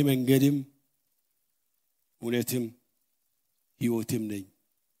እኔ መንገድም እውነትም ሕይወትም ነኝ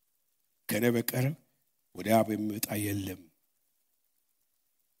ከኔ በቀር ወደ አብ የሚመጣ የለም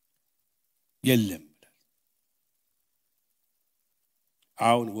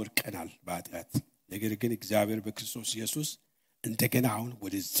አሁን ወርቀናል በኃጢአት ነገር ግን እግዚአብሔር በክርስቶስ ኢየሱስ እንደገና አሁን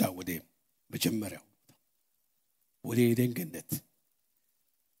ወደዛ ወደ መጀመሪያው ወደ ኤደን ገነት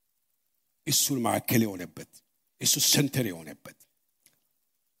እሱን ማዕከል የሆነበት እሱ ሴንተር የሆነበት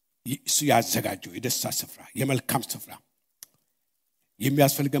እሱ ያዘጋጀው የደስታ ስፍራ የመልካም ስፍራ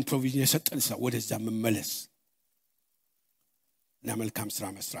የሚያስፈልገን ፕሮቪዥን የሰጠን ሰው ወደዛ መመለስ እና መልካም ስራ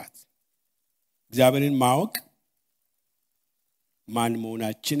መስራት እግዚአብሔርን ማወቅ ማን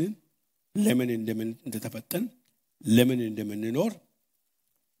መሆናችንን ለምን እንደተፈጠን ለምን እንደምንኖር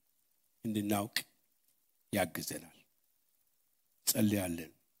እንድናውቅ ያግዘናል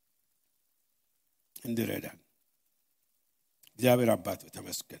ጸልያለን እንድረዳን እግዚአብሔር አባት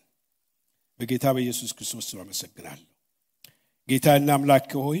ተመስገን በጌታ በኢየሱስ ክርስቶስ ስም አመሰግናለሁ ጌታና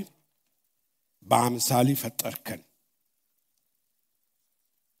አምላክ ሆይ በአምሳሊ ፈጠርከን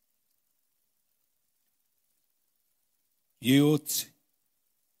የሕይወት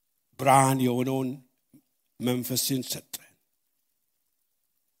ብርሃን የሆነውን መንፈስን ሰጠን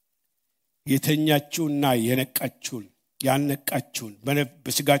የተኛችውና የነቃችውን ያነቃችውን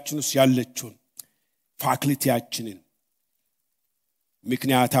በስጋችን ውስጥ ያለችውን ፋክሊቲያችንን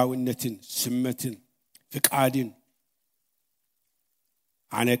ምክንያታዊነትን ስሜትን ፍቃድን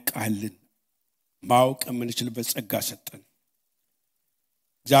አነቃልን ማወቅ የምንችልበት ጸጋ ሰጠን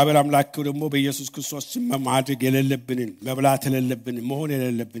እግዚአብሔር አምላክ ደግሞ በኢየሱስ ክርስቶስ ስም ማድረግ የሌለብንን መብላት የሌለብንን መሆን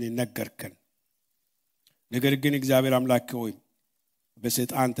የሌለብንን ነገርከን ነገር ግን እግዚአብሔር አምላክ ሆይ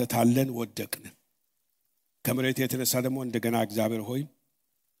በሰይጣን ተታለን ወደቅን ከመሬት የተነሳ ደግሞ እንደገና እግዚአብሔር ሆይ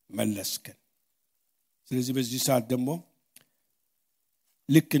መለስከን ስለዚህ በዚህ ሰዓት ደግሞ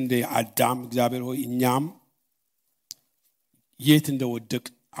ልክ እንደ አዳም እግዚአብሔር ሆይ እኛም የት እንደወደቅ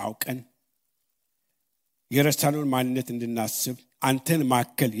አውቀን የረሳነውን ማንነት እንድናስብ አንተን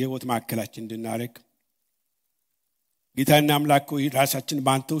ማከል የህይወት ማከላችን እንድናረግ ጌታና አምላክ ሆይ ራሳችን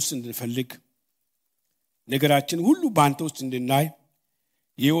ባንተ ውስጥ እንድንፈልግ ነገራችን ሁሉ ባንተ ውስጥ እንድናይ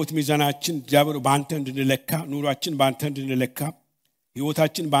የህይወት ሚዛናችን እግዚአብሔር ባንተ እንድንለካ ኑሯችን ባንተ እንድንለካ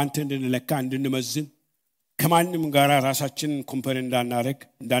ህይወታችን ባንተ እንድንለካ እንድንመዝን ከማንም ጋር ራሳችንን ኮምፔር እንዳናረግ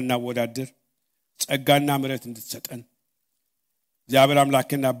እንዳናወዳደር ጸጋና ምሕረት እንድትሰጠን እግዚአብሔር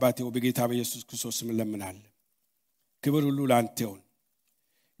አምላክና አባቴ ሆይ በጌታ በኢየሱስ ክርስቶስ ስም እንለምናለን ክብር ሁሉ ላንተ ይሁን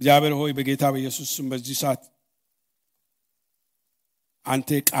እግዚአብሔር ሆይ በጌታ በኢየሱስ ስም በዚህ ሰዓት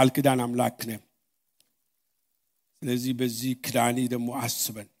አንተ ቃል ኪዳን አምላክ ነህ ስለዚህ በዚህ ኪዳኒ ደግሞ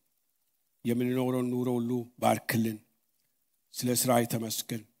አስበን የምንኖረው ኑሮ ሁሉ ባርክልን ስለ ስራይ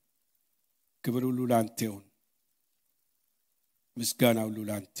ተመስገን ክብር ሁሉ ላንተ ይሁን ምስጋና ሁሉ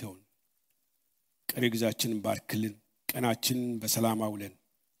ላንተ ይሁን ቀሪ ጊዜያችንን ባርክልን ቀናችንን በሰላም አውለን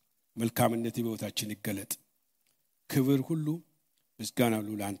መልካምነት በሕይወታችን ይገለጥ ክብር ሁሉ ምስጋና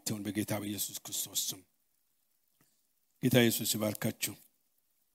ሁሉ ላንተ ይሁን በጌታ በኢየሱስ ክርስቶስ ስም ጌታ ኢየሱስ ይባርካችሁ